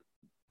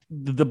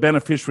the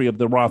beneficiary of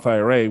the Roth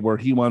IRA, where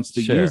he wants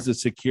to use the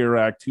Secure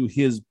Act to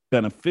his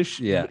to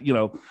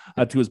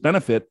his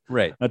benefit,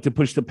 right? To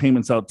push the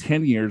payments out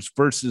 10 years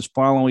versus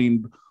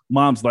following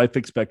mom's life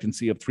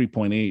expectancy of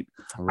 3.8.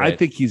 Right. I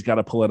think he's got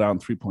to pull it out in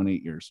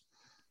 3.8 years.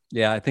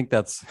 Yeah, I think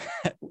that's,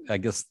 I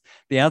guess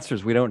the answer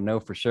is we don't know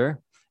for sure.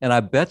 And I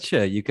bet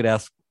you could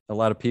ask a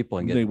lot of people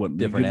and get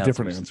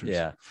different answers.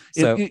 Yeah.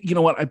 So you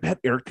know what? I bet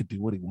Eric could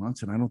do what he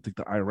wants, and I don't think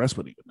the IRS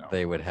would even know.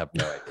 They would have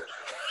no idea.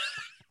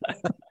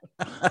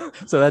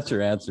 So that's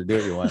your answer. Do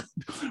what you want.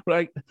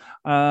 Right.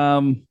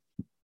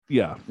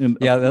 Yeah. And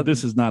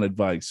this is not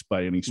advice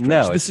by any stretch.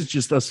 No, this is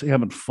just us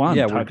having fun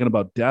talking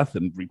about death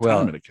and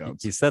retirement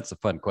accounts. He sets a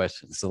fun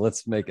question. So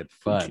let's make it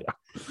fun.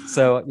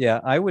 So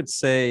I would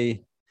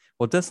say,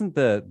 well, doesn't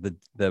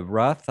the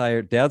Roth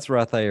IRA, dad's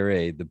Roth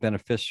IRA, the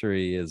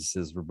beneficiary is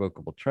his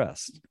revocable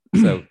trust.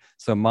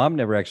 So mom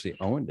never actually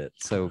owned it.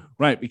 So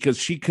right, because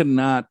she could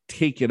not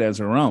take it as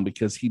her own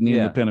because he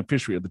named the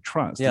beneficiary of the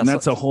trust. And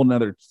that's a whole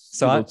nother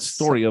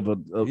story of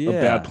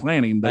bad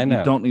planning that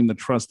you don't name the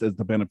trust as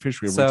the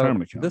beneficiary of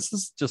retirement account. This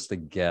is just a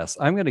guess.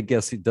 I'm going to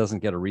guess he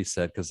doesn't get a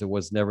reset because it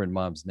was never in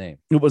mom's name.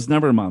 It was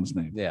never in mom's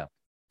name. Yeah.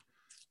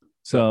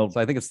 So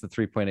I think it's the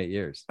 3.8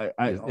 years.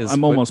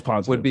 I'm almost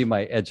positive. Would be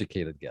my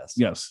educated guess.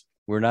 Yes.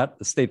 We're not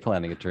estate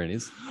planning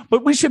attorneys,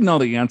 but we should know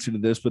the answer to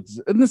this. But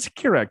the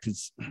Secure Act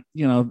is,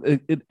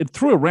 it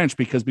threw a wrench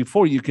because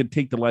before you could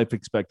take the life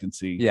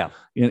expectancy,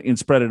 and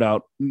spread it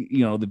out,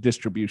 the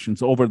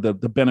distributions over the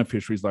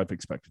beneficiary's life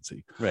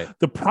expectancy. Right.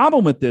 The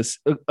problem with this,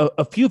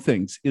 a few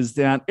things, is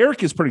that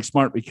Eric is pretty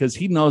smart because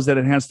he knows that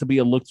it has to be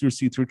a look-through,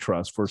 see-through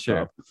trust. First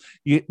off,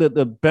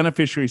 the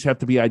beneficiaries have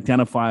to be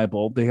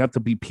identifiable. They have to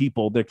be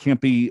people. There can't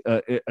be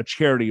a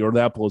charity or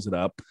that blows it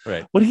up.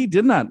 Right. What he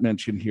did not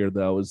mention here,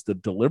 though, is the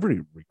delivery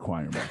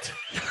requirement.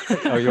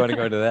 Oh, you want to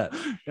go to that?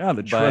 Yeah,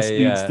 the trust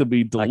needs to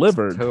be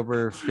delivered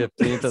October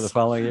 15th of the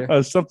following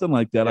year, something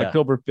like that.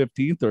 October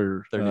 15th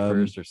or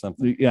 31st or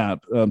something.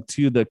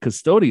 To the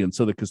custodian.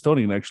 So the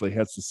custodian actually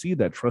has to see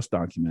that trust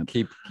document.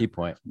 Key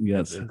point.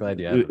 Yes, I'm glad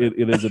you have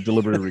it is a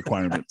delivery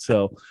requirement.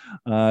 So,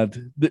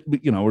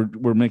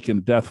 we're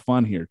making death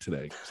fun here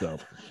today. So.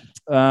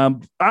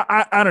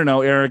 I don't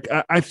know, Eric.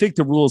 I think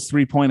the rule is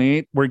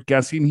 3.8. We're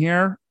guessing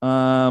here.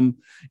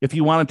 If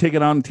you want to take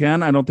it on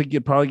 10, I don't think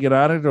you'd probably get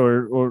at it,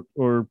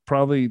 or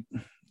probably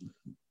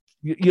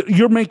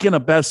you're making a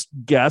best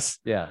guess.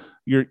 Yeah,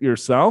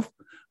 yourself.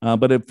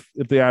 But if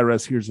the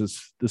IRS hears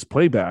this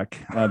playback,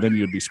 then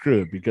you'd be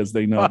screwed because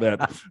they know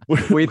that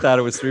we thought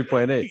it was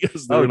 3.8.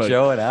 Yes, Oh, like,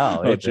 Joe and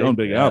Al. Oh, Joe and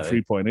Big Al,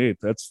 3.8.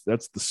 That's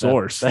the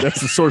source.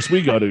 That's the source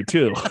we go to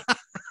too.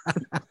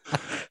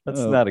 That's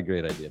not a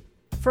great idea.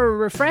 For a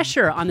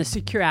refresher on the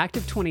Secure Act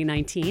of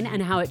 2019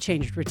 and how it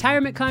changed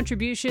retirement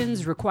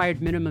contributions,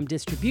 required minimum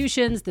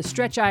distributions, the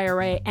Stretch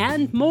IRA,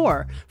 and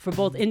more for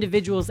both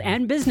individuals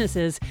and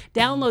businesses,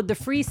 download the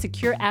free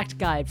Secure Act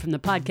guide from the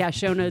podcast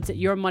show notes at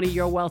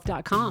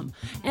yourmoneyyourwealth.com.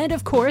 And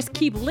of course,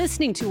 keep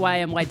listening to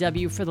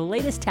YMYW for the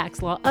latest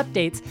tax law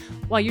updates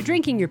while you're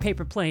drinking your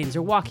paper planes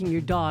or walking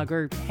your dog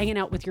or hanging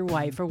out with your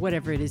wife or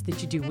whatever it is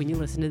that you do when you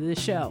listen to this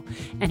show.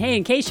 And hey,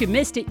 in case you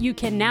missed it, you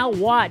can now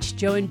watch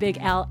Joe and Big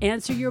Al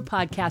answer your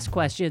podcast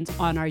questions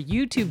on our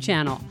YouTube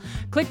channel.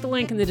 Click the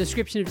link in the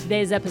description of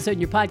today's episode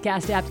in your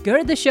podcast app, go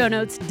to the show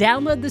notes,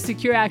 download the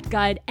Secure Act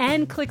guide,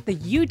 and click the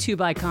YouTube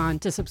icon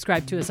to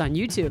subscribe to us on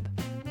YouTube.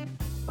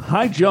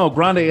 Hi, Joe,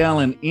 Grande, Al,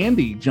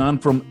 Andy. John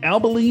from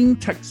Abilene,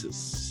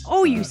 Texas.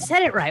 Oh, you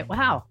said it right.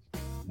 Wow.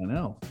 I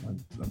know.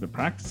 I've been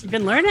practicing. You've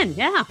been learning.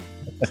 Yeah.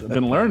 I've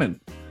been learning.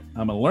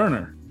 I'm a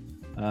learner.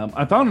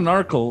 I found an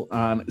article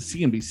on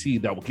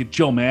CNBC that will get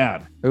Joe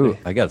mad. Ooh,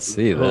 I got to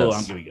see this. Oh,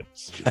 I'm going to get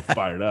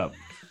fired up.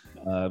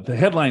 The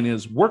headline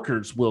is,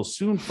 workers will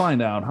soon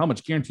find out how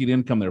much guaranteed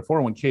income their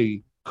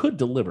 401k could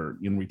deliver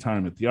in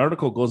retirement. The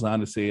article goes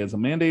on to say, as a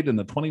mandate in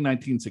the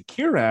 2019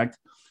 Secure Act,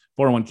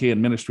 401k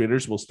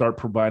administrators will start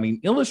providing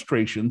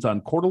illustrations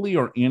on quarterly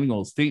or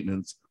annual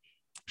statements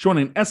showing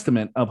an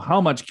estimate of how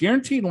much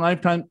guaranteed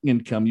lifetime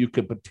income you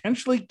could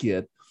potentially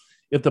get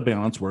if the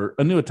balance were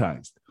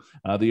annuitized.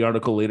 The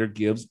article later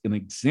gives an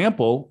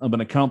example of an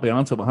account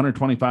balance of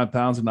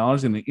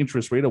 $125,000 and an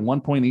interest rate of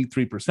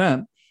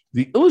 1.83%.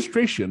 The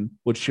illustration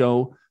would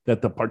show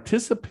that the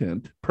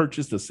participant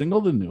purchased a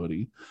single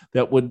annuity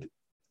that the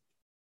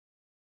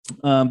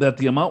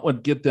amount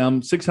would get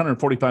them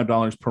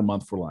 $645 per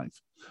month for life.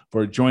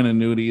 For a joint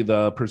annuity,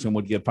 the person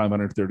would get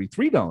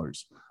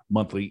 $533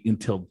 monthly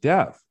until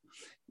death,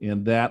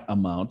 and that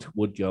amount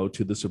would go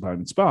to the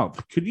surviving spouse.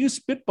 Could you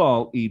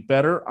spitball a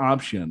better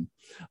option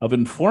of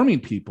informing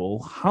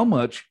people how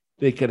much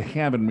they could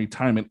have in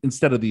retirement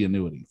instead of the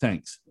annuity?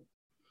 Thanks.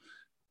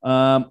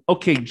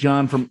 Okay,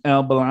 John from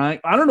Abilene.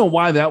 I don't know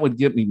why that would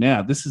get me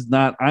mad.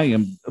 I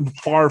am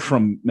far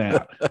from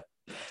mad.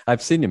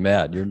 I've seen you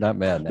mad. You're not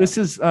mad now. This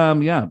is,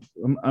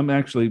 I'm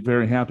actually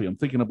very happy. I'm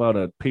thinking about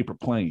a paper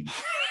plane.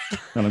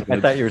 I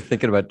thought you were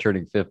thinking about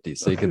turning 50,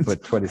 so you could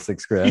put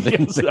 26 grand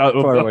in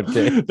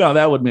 401k. No,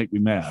 that would make me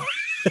mad.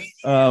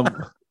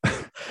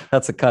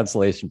 That's a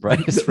consolation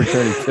prize for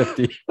turning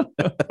 50.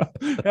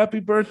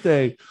 Happy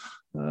birthday.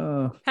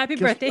 Happy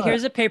birthday. What?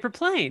 Here's a paper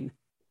plane.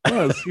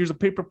 Yes, here's a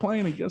paper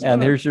plane.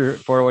 And here's your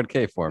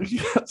 401k form.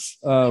 Yes.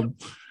 All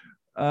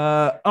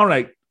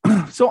right.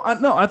 So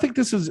I think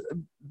this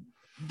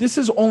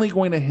is only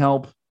going to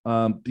help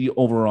the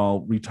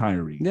overall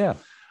retiree. Yeah.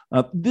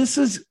 This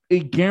is a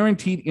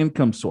guaranteed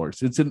income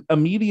source. It's an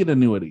immediate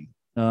annuity.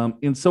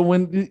 And so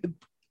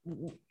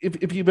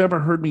if you've ever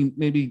heard me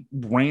maybe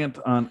rant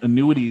on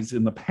annuities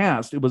in the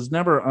past, it was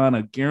never on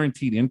a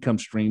guaranteed income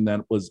stream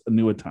that was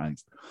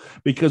annuitized,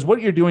 because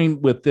what you're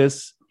doing with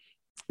this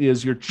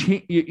is you're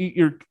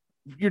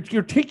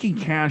taking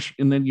cash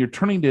and then you're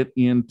turning it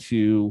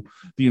into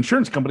the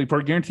insurance company for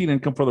a guaranteed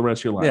income for the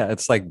rest of your life. Yeah,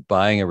 it's like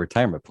buying a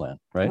retirement plan,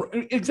 right?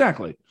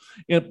 Exactly.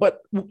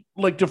 But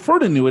like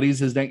deferred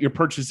annuities is that you're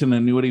purchasing an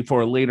annuity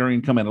for a later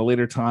income at a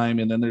later time,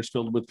 and then they're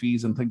filled with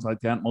fees and things like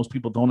that. Most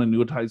people don't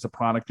annuitize the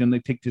product, and they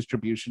take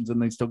distributions,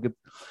 and they still get,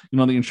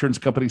 the insurance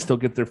companies still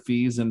get their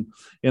fees, and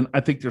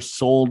I think they're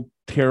sold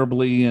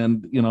terribly,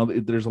 and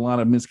there's a lot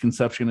of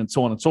misconception and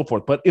so on and so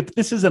forth. But if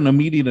this is an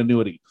immediate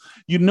annuity,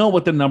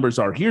 what the numbers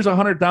are. Here's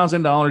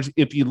 $100,000.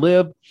 If you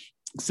live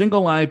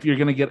single life, you're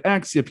going to get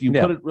X. If you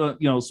put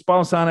it,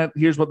 spouse on it,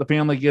 here's what the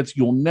family gets.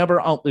 You'll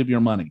never outlive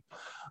your money.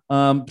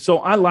 So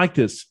I like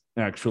this,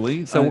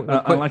 actually. So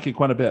I like it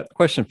quite a bit.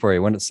 Question for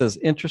you. When it says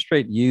interest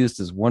rate used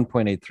is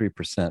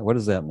 1.83%, what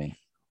does that mean?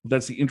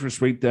 That's the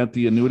interest rate that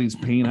the annuity is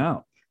paying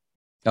out.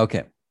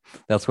 Okay.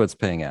 That's what it's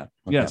paying out.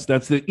 Okay. Yes,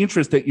 that's the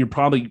interest that you're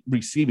probably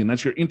receiving.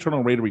 That's your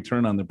internal rate of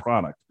return on the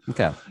product.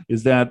 Okay.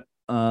 Is that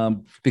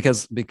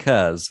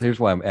because here's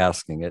why I'm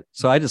asking it.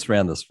 So I just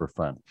ran this for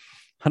fun.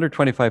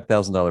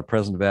 $125,000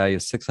 present value,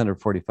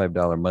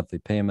 $645 monthly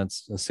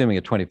payments, assuming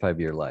a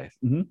 25-year life,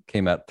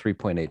 came out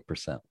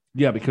 3.8%.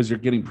 Yeah, because you're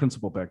getting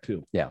principal back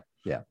too. Yeah.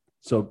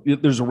 So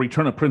there's a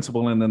return of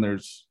principal, and then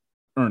there's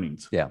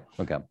earnings. Yeah.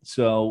 Okay.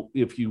 So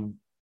if you,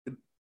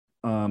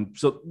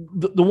 so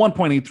the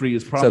 1.83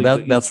 is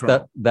probably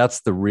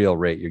that's the real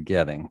rate you're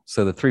getting.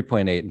 So the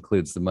 3.8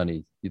 includes the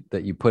money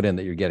that you put in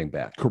that you're getting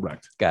back.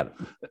 Correct. Got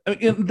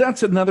it. And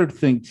that's another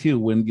thing too.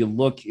 When you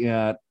look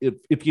at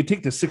if you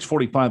take the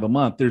 $645 a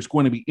month, there's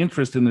going to be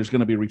interest and there's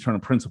going to be return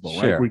of principal,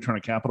 sure. right? Return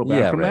of capital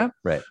back from that,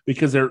 right?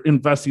 Because they're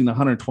investing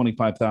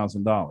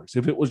 $125,000.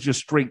 If it was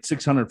just straight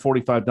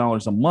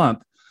 $645 a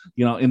month,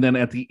 and then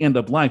at the end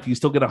of life, you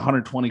still get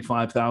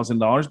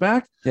 $125,000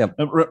 back. Yep.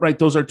 Right.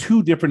 Those are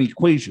two different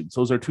equations.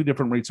 Those are two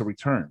different rates of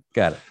return.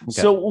 Got it.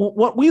 Okay. So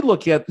what we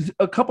look at,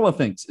 a couple of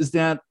things is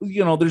that,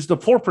 there's the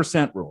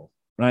 4% rule,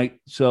 right?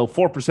 So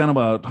 4%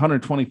 about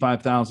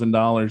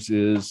 $125,000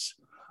 is,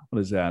 what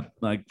is that?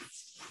 Like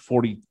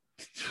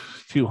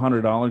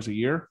 $4,200 a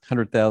year?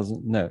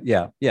 100,000. No.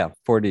 Yeah.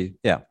 40.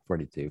 Yeah.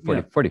 42,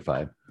 40,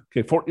 45.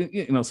 Okay.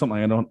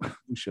 Something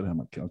we should have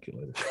my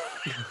calculator.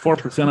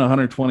 4% of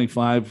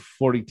 125,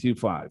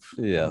 42.5.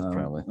 Yeah,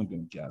 probably. I'm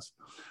going to guess.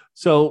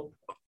 So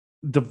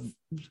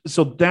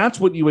that's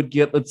what you would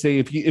get. Let's say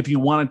if you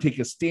want to take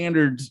a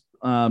standard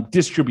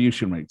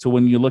distribution rate. So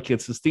when you look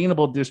at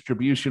sustainable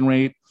distribution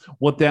rate,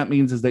 what that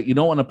means is that you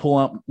don't want to pull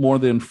out more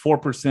than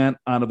 4%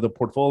 out of the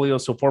portfolio.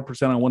 So 4%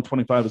 on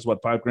 125 is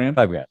what, $5,000?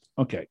 $5,000.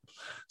 Okay.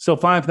 So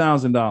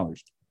 $5,000.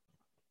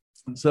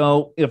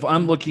 So if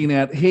I'm looking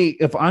at, hey,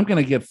 if I'm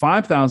going to get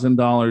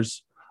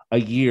 $5,000 a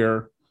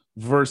year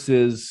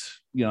versus,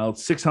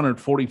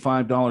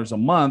 $645 a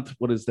month,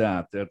 what is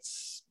that?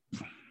 That's,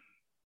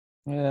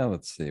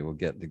 let's see. We'll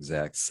get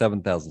exact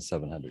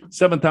 7,700.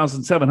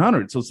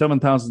 7,700. So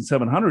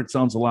 7,700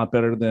 sounds a lot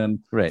better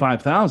than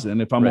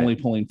 5,000 if I'm only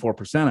pulling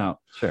 4% out.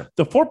 Sure.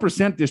 The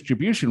 4%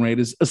 distribution rate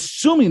is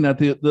assuming that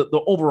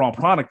the overall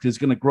product is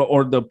going to grow,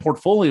 or the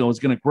portfolio is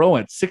going to grow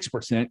at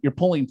 6%. You're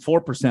pulling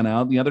 4%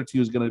 out. The other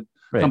two is going to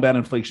combat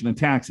inflation and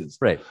taxes.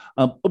 Right.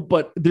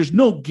 But there's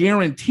no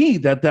guarantee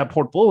that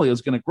portfolio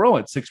is going to grow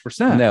at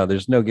 6%. No,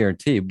 there's no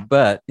guarantee.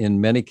 But in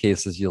many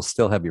cases, you'll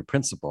still have your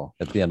principal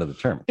at the end of the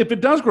term. If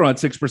it does grow at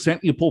 6%,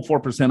 you pull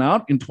 4%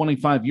 out in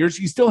 25 years,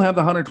 you still have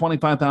the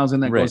 $125,000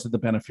 that goes to the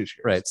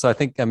beneficiary. Right. So I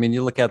think,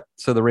 you look at,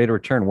 the rate of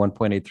return,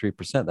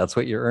 1.83%, that's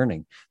what you're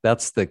earning.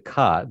 That's the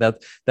cost.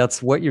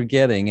 That's what you're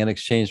getting in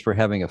exchange for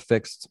having a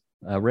fixed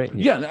rate.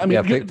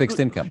 Yeah. Fixed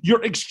income.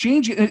 You're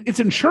exchanging,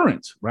 it's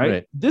insurance,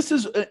 right? This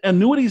is,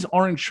 annuities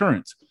are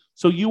insurance.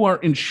 So you are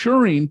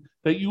insuring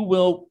that you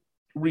will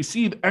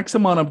receive X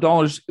amount of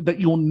dollars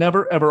that you will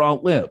never, ever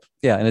outlive.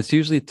 Yeah. And it's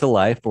usually to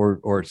life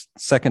or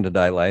second to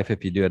die life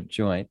if you do it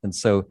joint. And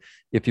so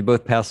if you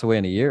both pass away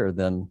in a year,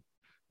 then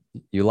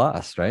you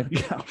lost, right?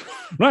 Yeah,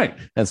 right.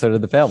 And so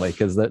did the family,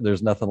 because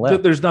there's nothing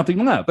left. There's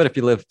nothing left. But if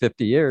you live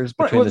 50 years,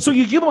 so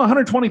you give them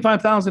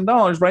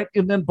 $125,000, right?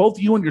 And then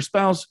both you and your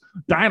spouse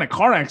die in a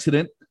car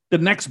accident the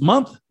next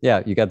month.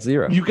 Yeah, you got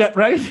zero. You got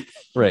right.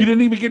 You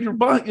didn't even get your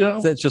butt.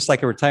 So it's just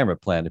like a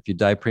retirement plan. If you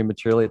die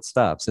prematurely, it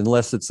stops,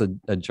 unless it's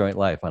a joint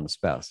life on a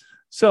spouse.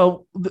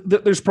 So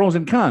there's pros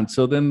and cons.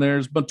 So then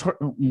there's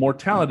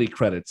mortality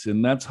credits,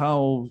 and that's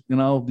how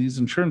these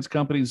insurance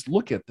companies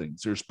look at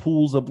things. There's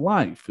pools of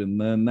life, and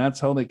then that's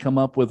how they come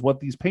up with what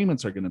these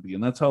payments are going to be,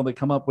 and that's how they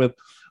come up with,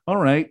 all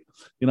right,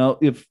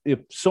 if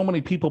so many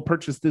people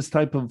purchase this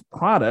type of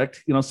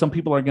product, some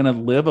people are going to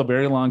live a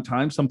very long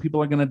time, some people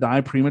are going to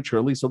die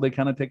prematurely. So they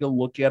kind of take a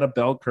look at a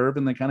bell curve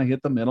and they kind of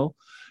hit the middle.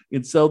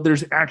 And so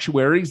there's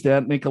actuaries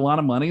that make a lot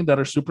of money that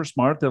are super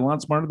smart. They're a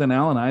lot smarter than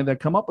Al and I that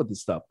come up with this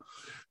stuff.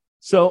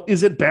 So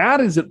is it bad?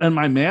 Am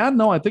I mad?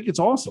 No, I think it's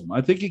awesome.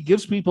 I think it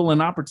gives people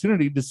an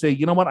opportunity to say,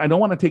 you know what, I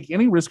don't want to take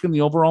any risk in the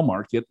overall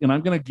market, and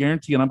I'm going to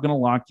guarantee and I'm going to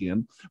lock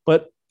in.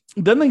 But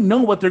then they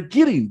know what they're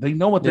getting. They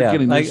know what they're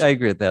getting. I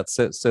agree with that.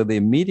 So the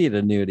immediate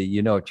annuity,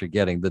 you know what you're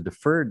getting. The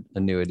deferred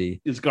annuity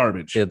is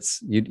garbage.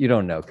 It's you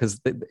don't know, because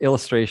the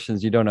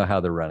illustrations, you don't know how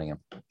they're running them.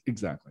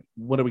 Exactly.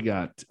 What do we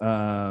got?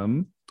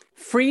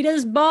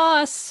 Frida's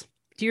boss.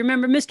 Do you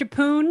remember Mr.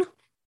 Poon?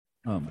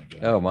 Oh my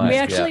God. Oh my.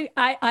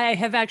 I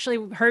have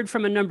actually heard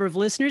from a number of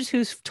listeners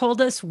who's told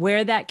us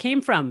where that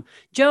came from.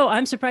 Joe,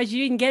 I'm surprised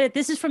you didn't get it.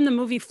 This is from the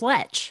movie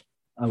Fletch.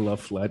 I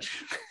love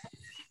Fletch.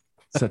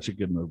 Such a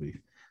good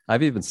movie.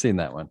 I've even seen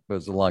that one. It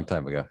was a long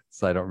time ago,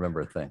 so I don't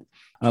remember a thing.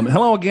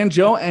 Hello again,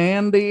 Joe,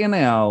 Andy, and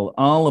Al.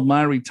 All of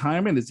my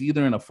retirement is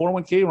either in a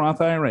 401k Roth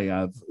IRA.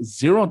 I have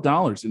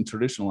 $0 in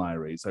traditional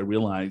IRAs. I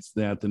realize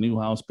that the new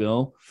House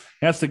bill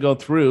has to go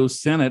through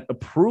Senate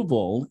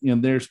approval,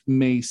 and there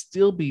may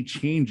still be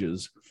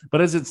changes. But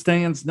as it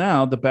stands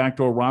now, the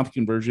backdoor Roth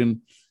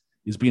conversion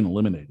is being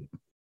eliminated.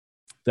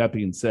 That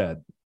being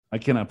said, I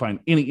cannot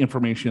find any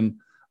information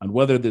on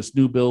whether this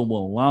new bill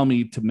will allow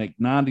me to make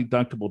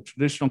non-deductible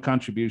traditional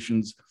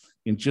contributions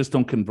and just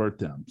don't convert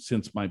them.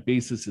 Since my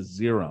basis is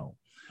zero,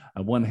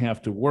 I wouldn't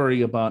have to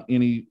worry about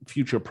any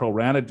future pro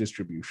rata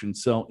distribution.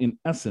 So in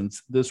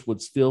essence, this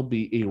would still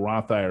be a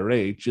Roth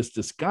IRA, just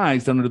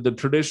disguised under the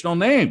traditional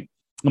name.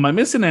 Am I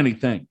missing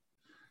anything?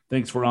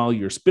 Thanks for all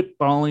your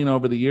spitballing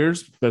over the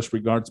years. Best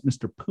regards,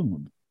 Mr.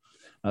 Poon.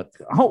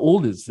 How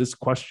old is this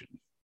question?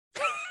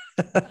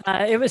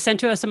 It was sent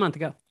to us a month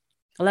ago.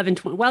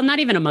 11/20. Well, not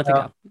even a month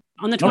ago,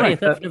 on the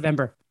 20th of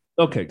November.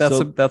 Okay,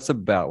 that's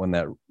about when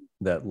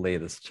that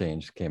latest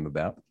change came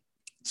about.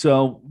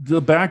 So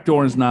the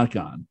backdoor is not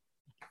gone.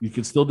 You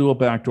can still do a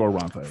backdoor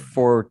Roth IRA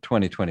for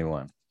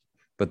 2021,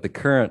 but the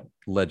current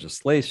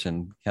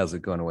legislation has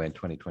it going away in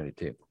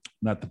 2022.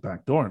 not the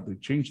back door. They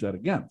changed that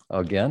again.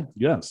 Again?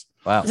 Yes.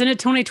 Wow. Isn't it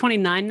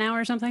 2029 now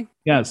or something?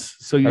 Yes.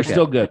 So you're Okay.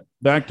 still good.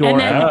 Back door.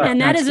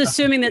 And that is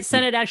assuming that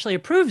Senate actually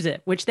approves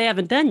it, which they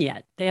haven't done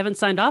yet. They haven't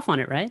signed off on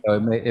it, right?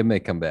 Oh, it may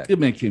come back. It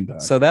may come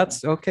back. So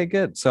that's okay.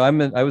 Good. So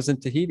I was in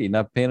Tahiti,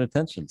 not paying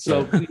attention.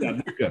 So So yeah,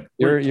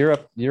 you're good.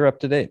 you're up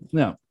to date.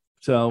 No.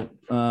 So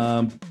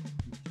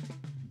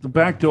the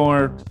back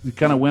door, it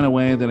kind of went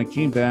away, then it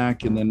came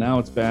back, and then now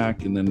it's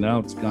back, and then now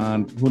it's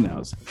gone. Who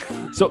knows?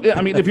 So,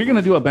 I mean, if you're going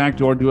to do a back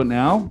door, do it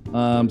now.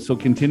 So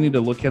continue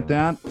to look at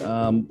that.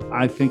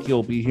 I think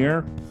you'll be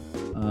here.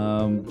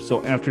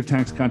 So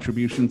after-tax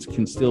contributions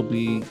can still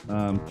be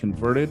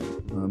converted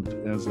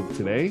as of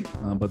today,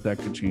 but that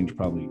could change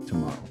probably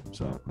tomorrow.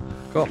 So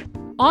Cool.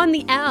 On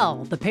the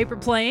Owl, The Paper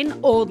Plane,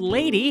 Old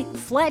Lady,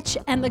 Fletch,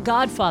 and The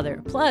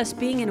Godfather, plus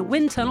being in a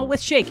wind tunnel with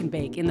Shake and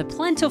Bake in the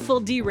plentiful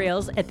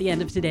derails at the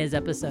end of today's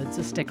episode,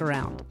 so stick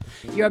around.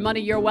 Your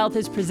Money, Your Wealth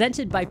is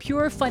presented by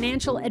Pure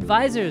Financial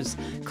Advisors.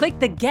 Click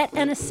the Get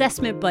an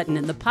Assessment button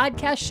in the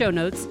podcast show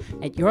notes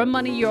at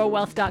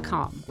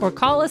yourmoneyyourwealth.com or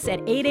call us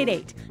at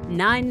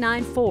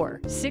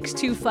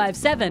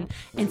 888-994-6257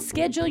 and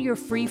schedule your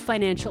free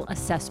financial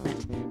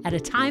assessment at a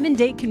time and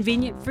date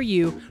convenient for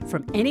you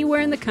from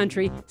anywhere in the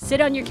country. Sit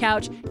on your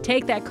couch,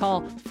 take that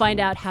call, find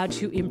out how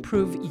to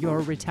improve your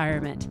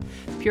retirement.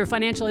 Pure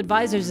Financial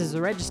Advisors is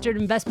a registered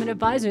investment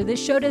advisor. This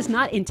show does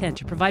not intend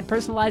to provide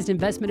personalized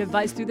investment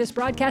advice through this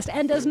broadcast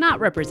and does not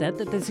represent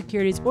that the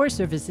securities or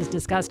services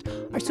discussed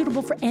are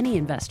suitable for any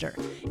investor.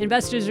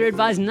 Investors are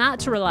advised not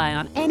to rely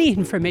on any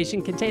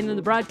information contained in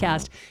the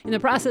broadcast in the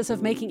process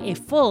of making a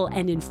full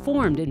and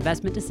informed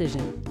investment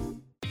decision.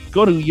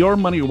 go to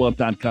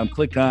yourmoneyyourwealth.com,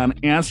 click on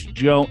Ask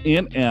Joe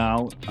and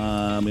Al,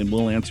 and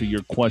we'll answer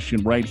your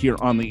question right here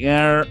on the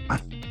air.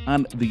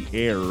 On the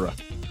air. I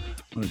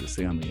wanted to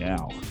say on the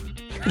owl.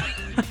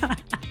 I'm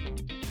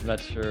not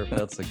sure if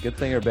that's a good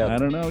thing or bad. I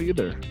don't know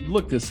either.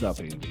 Look this up,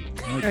 Andy.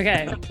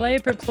 Okay,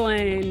 Paper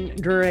Plane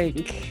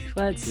drink.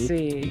 Let's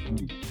see.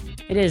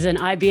 It is an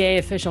IBA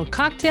official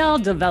cocktail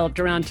developed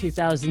around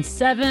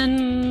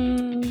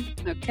 2007.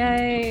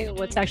 Okay,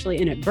 what's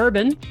actually in it?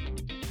 Bourbon.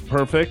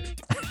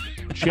 Perfect.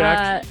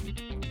 Check.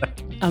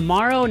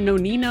 Amaro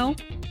Nonino,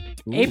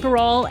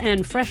 Aperol,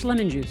 and fresh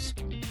lemon juice.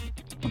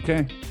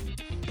 Okay.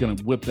 Gonna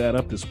whip that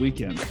up this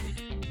weekend.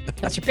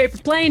 That's your Paper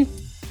Plane.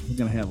 We're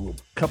gonna have a little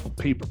couple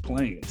paper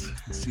planes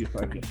and see if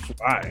I can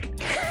fly.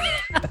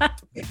 I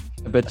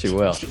bet you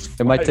will. Just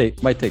It might fly.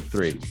 take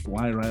 3.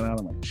 Fly right out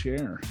of my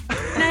chair.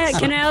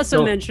 Can I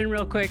also mention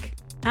real quick,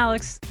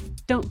 Alex,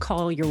 don't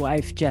call your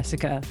wife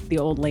Jessica, the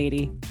old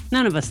lady.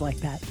 None of us like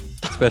that.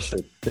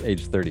 Especially at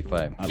age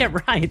 35. Yeah,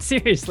 right.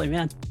 Seriously,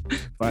 man.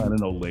 If I had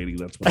an old lady,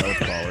 that's what I would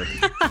call her.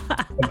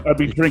 I'd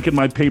be drinking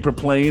my paper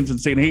planes and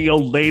saying, "Hey,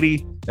 old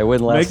lady, It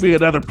wouldn't make last. me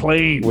another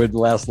plane. Wouldn't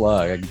last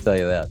long. I can tell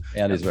you that.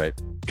 Andy's right.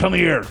 Come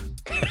here."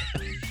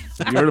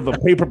 You heard of a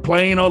paper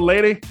plane, old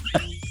lady?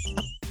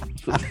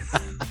 How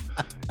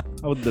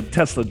would the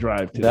Tesla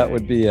drive today? That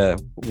would be a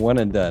one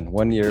and done.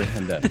 1 year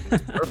and done.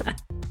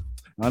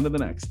 On to the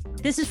next.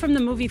 This is from the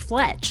movie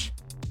Fletch.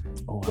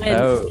 When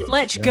Oh,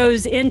 Fletch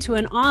goes into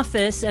an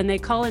office and they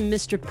call him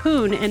Mr.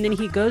 Poon, and then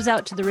he goes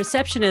out to the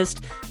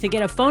receptionist to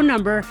get a phone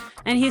number,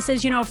 and he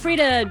says,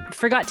 Frida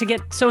forgot to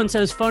get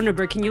so-and-so's phone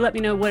number. Can you let me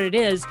know what it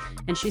is?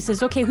 And she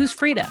says, okay, who's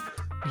Frida?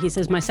 He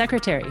says, my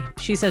secretary.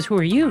 She says, who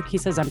are you? He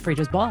says, I'm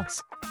Frida's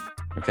boss.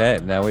 Okay,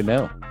 now we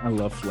know. I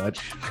love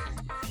Fletch.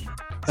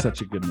 Such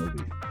a good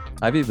movie.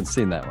 I've even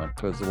seen that one.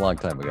 It was a long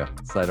time ago,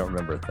 so I don't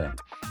remember a thing.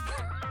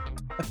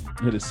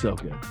 It is so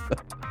good.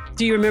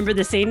 Do you remember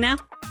the scene now?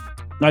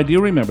 I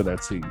do remember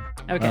that scene.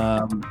 Okay.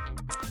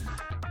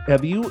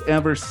 Have you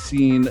ever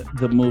seen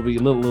the movie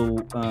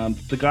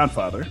The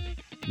Godfather?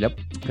 Yep.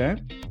 Okay.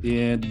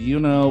 And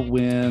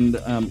when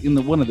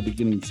in one of the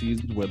beginning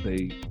seasons where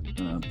they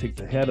take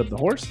the head of the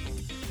horse,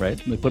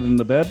 Right. and they put it in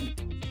the bed.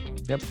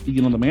 Yep.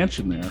 The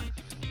mansion there.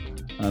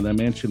 That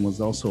mansion was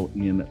also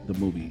in the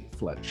movie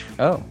Fletch.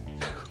 Oh.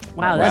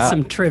 Wow, that's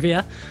some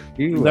trivia.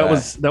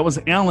 That was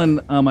Alan.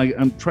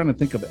 I'm trying to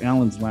think of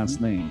Alan's last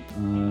name.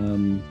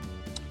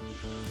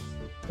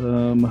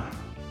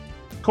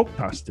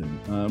 Koktaston.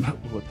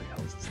 What the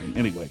hell is his name?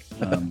 Anyway,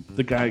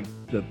 the guy,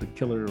 the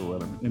killer or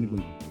whatever.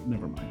 Anyway,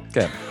 never mind.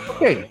 Okay.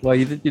 Okay. Well,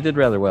 you did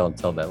rather well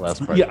until that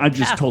last part. Yeah, I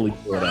just totally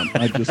blew it up.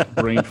 I just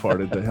brain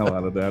farted the hell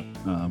out of that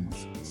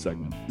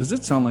segment. Does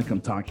it sound like I'm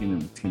talking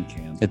in a tin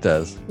can? It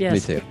does. Yes. Me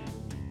too.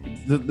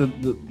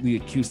 The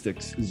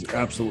acoustics is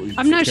absolutely.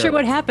 I'm not sure terrible.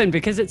 what happened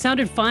because it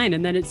sounded fine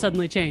and then it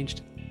suddenly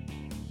changed.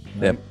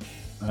 Yep.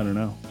 I don't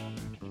know.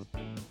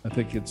 I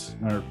think it's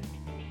our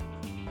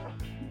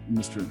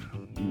Mr.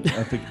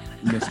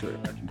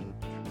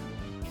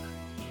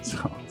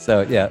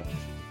 So yeah,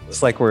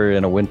 it's like we're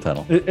in a wind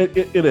tunnel.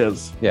 It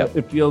is. Yeah.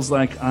 It feels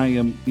like I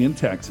am in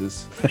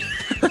Texas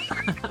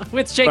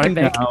With Shake and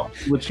Bake. now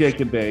with Shake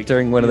and Bake.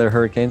 During one of their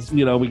hurricanes,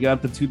 We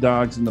got the two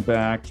dogs in the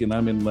back, and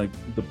I'm in like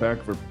the back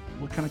of her.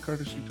 What kind of car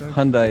does she drive?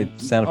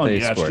 Hyundai Santa Fe Oh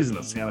yeah, Sport. she's in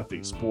a Santa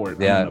Fe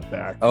Sport. Yeah. I'm in the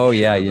back. Oh for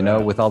yeah, sure of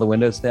that. with all the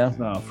windows down.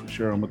 No, for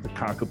sure. I'm with the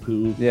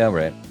cockapoo. Yeah,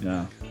 right.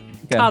 Yeah.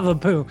 Okay.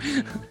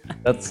 Cavapoo.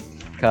 That's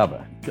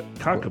Kava.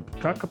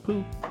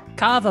 Cockapoo?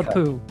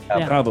 Cavapoo.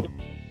 Yeah. Kava.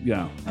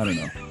 Yeah, I don't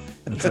know.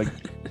 It's like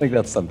I think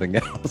that's something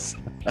else.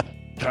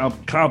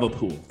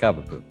 Cavapoo.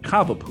 Kavapoo.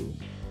 Cavapoo.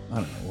 I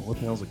don't know. What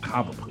the hell's a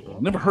cavapoo?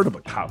 I've never heard of a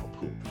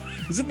cavapoo.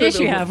 Yes,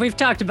 you have. We've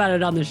talked about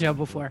it on the show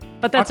before,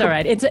 but that's all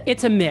right.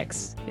 It's a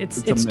mix.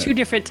 It's mix. two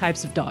different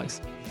types of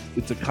dogs.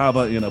 It's a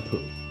kava in a poo.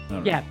 All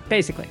right. Yeah,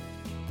 basically.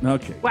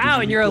 Okay.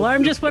 Wow, and your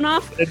alarm just went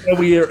off? And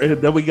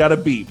then we got a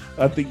beep.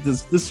 I think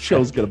this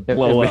show's gonna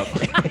blow up.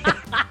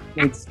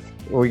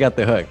 We got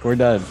the hook. We're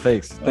done.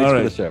 Thanks All for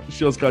right. the show.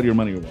 Show's called Your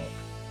Money or Well.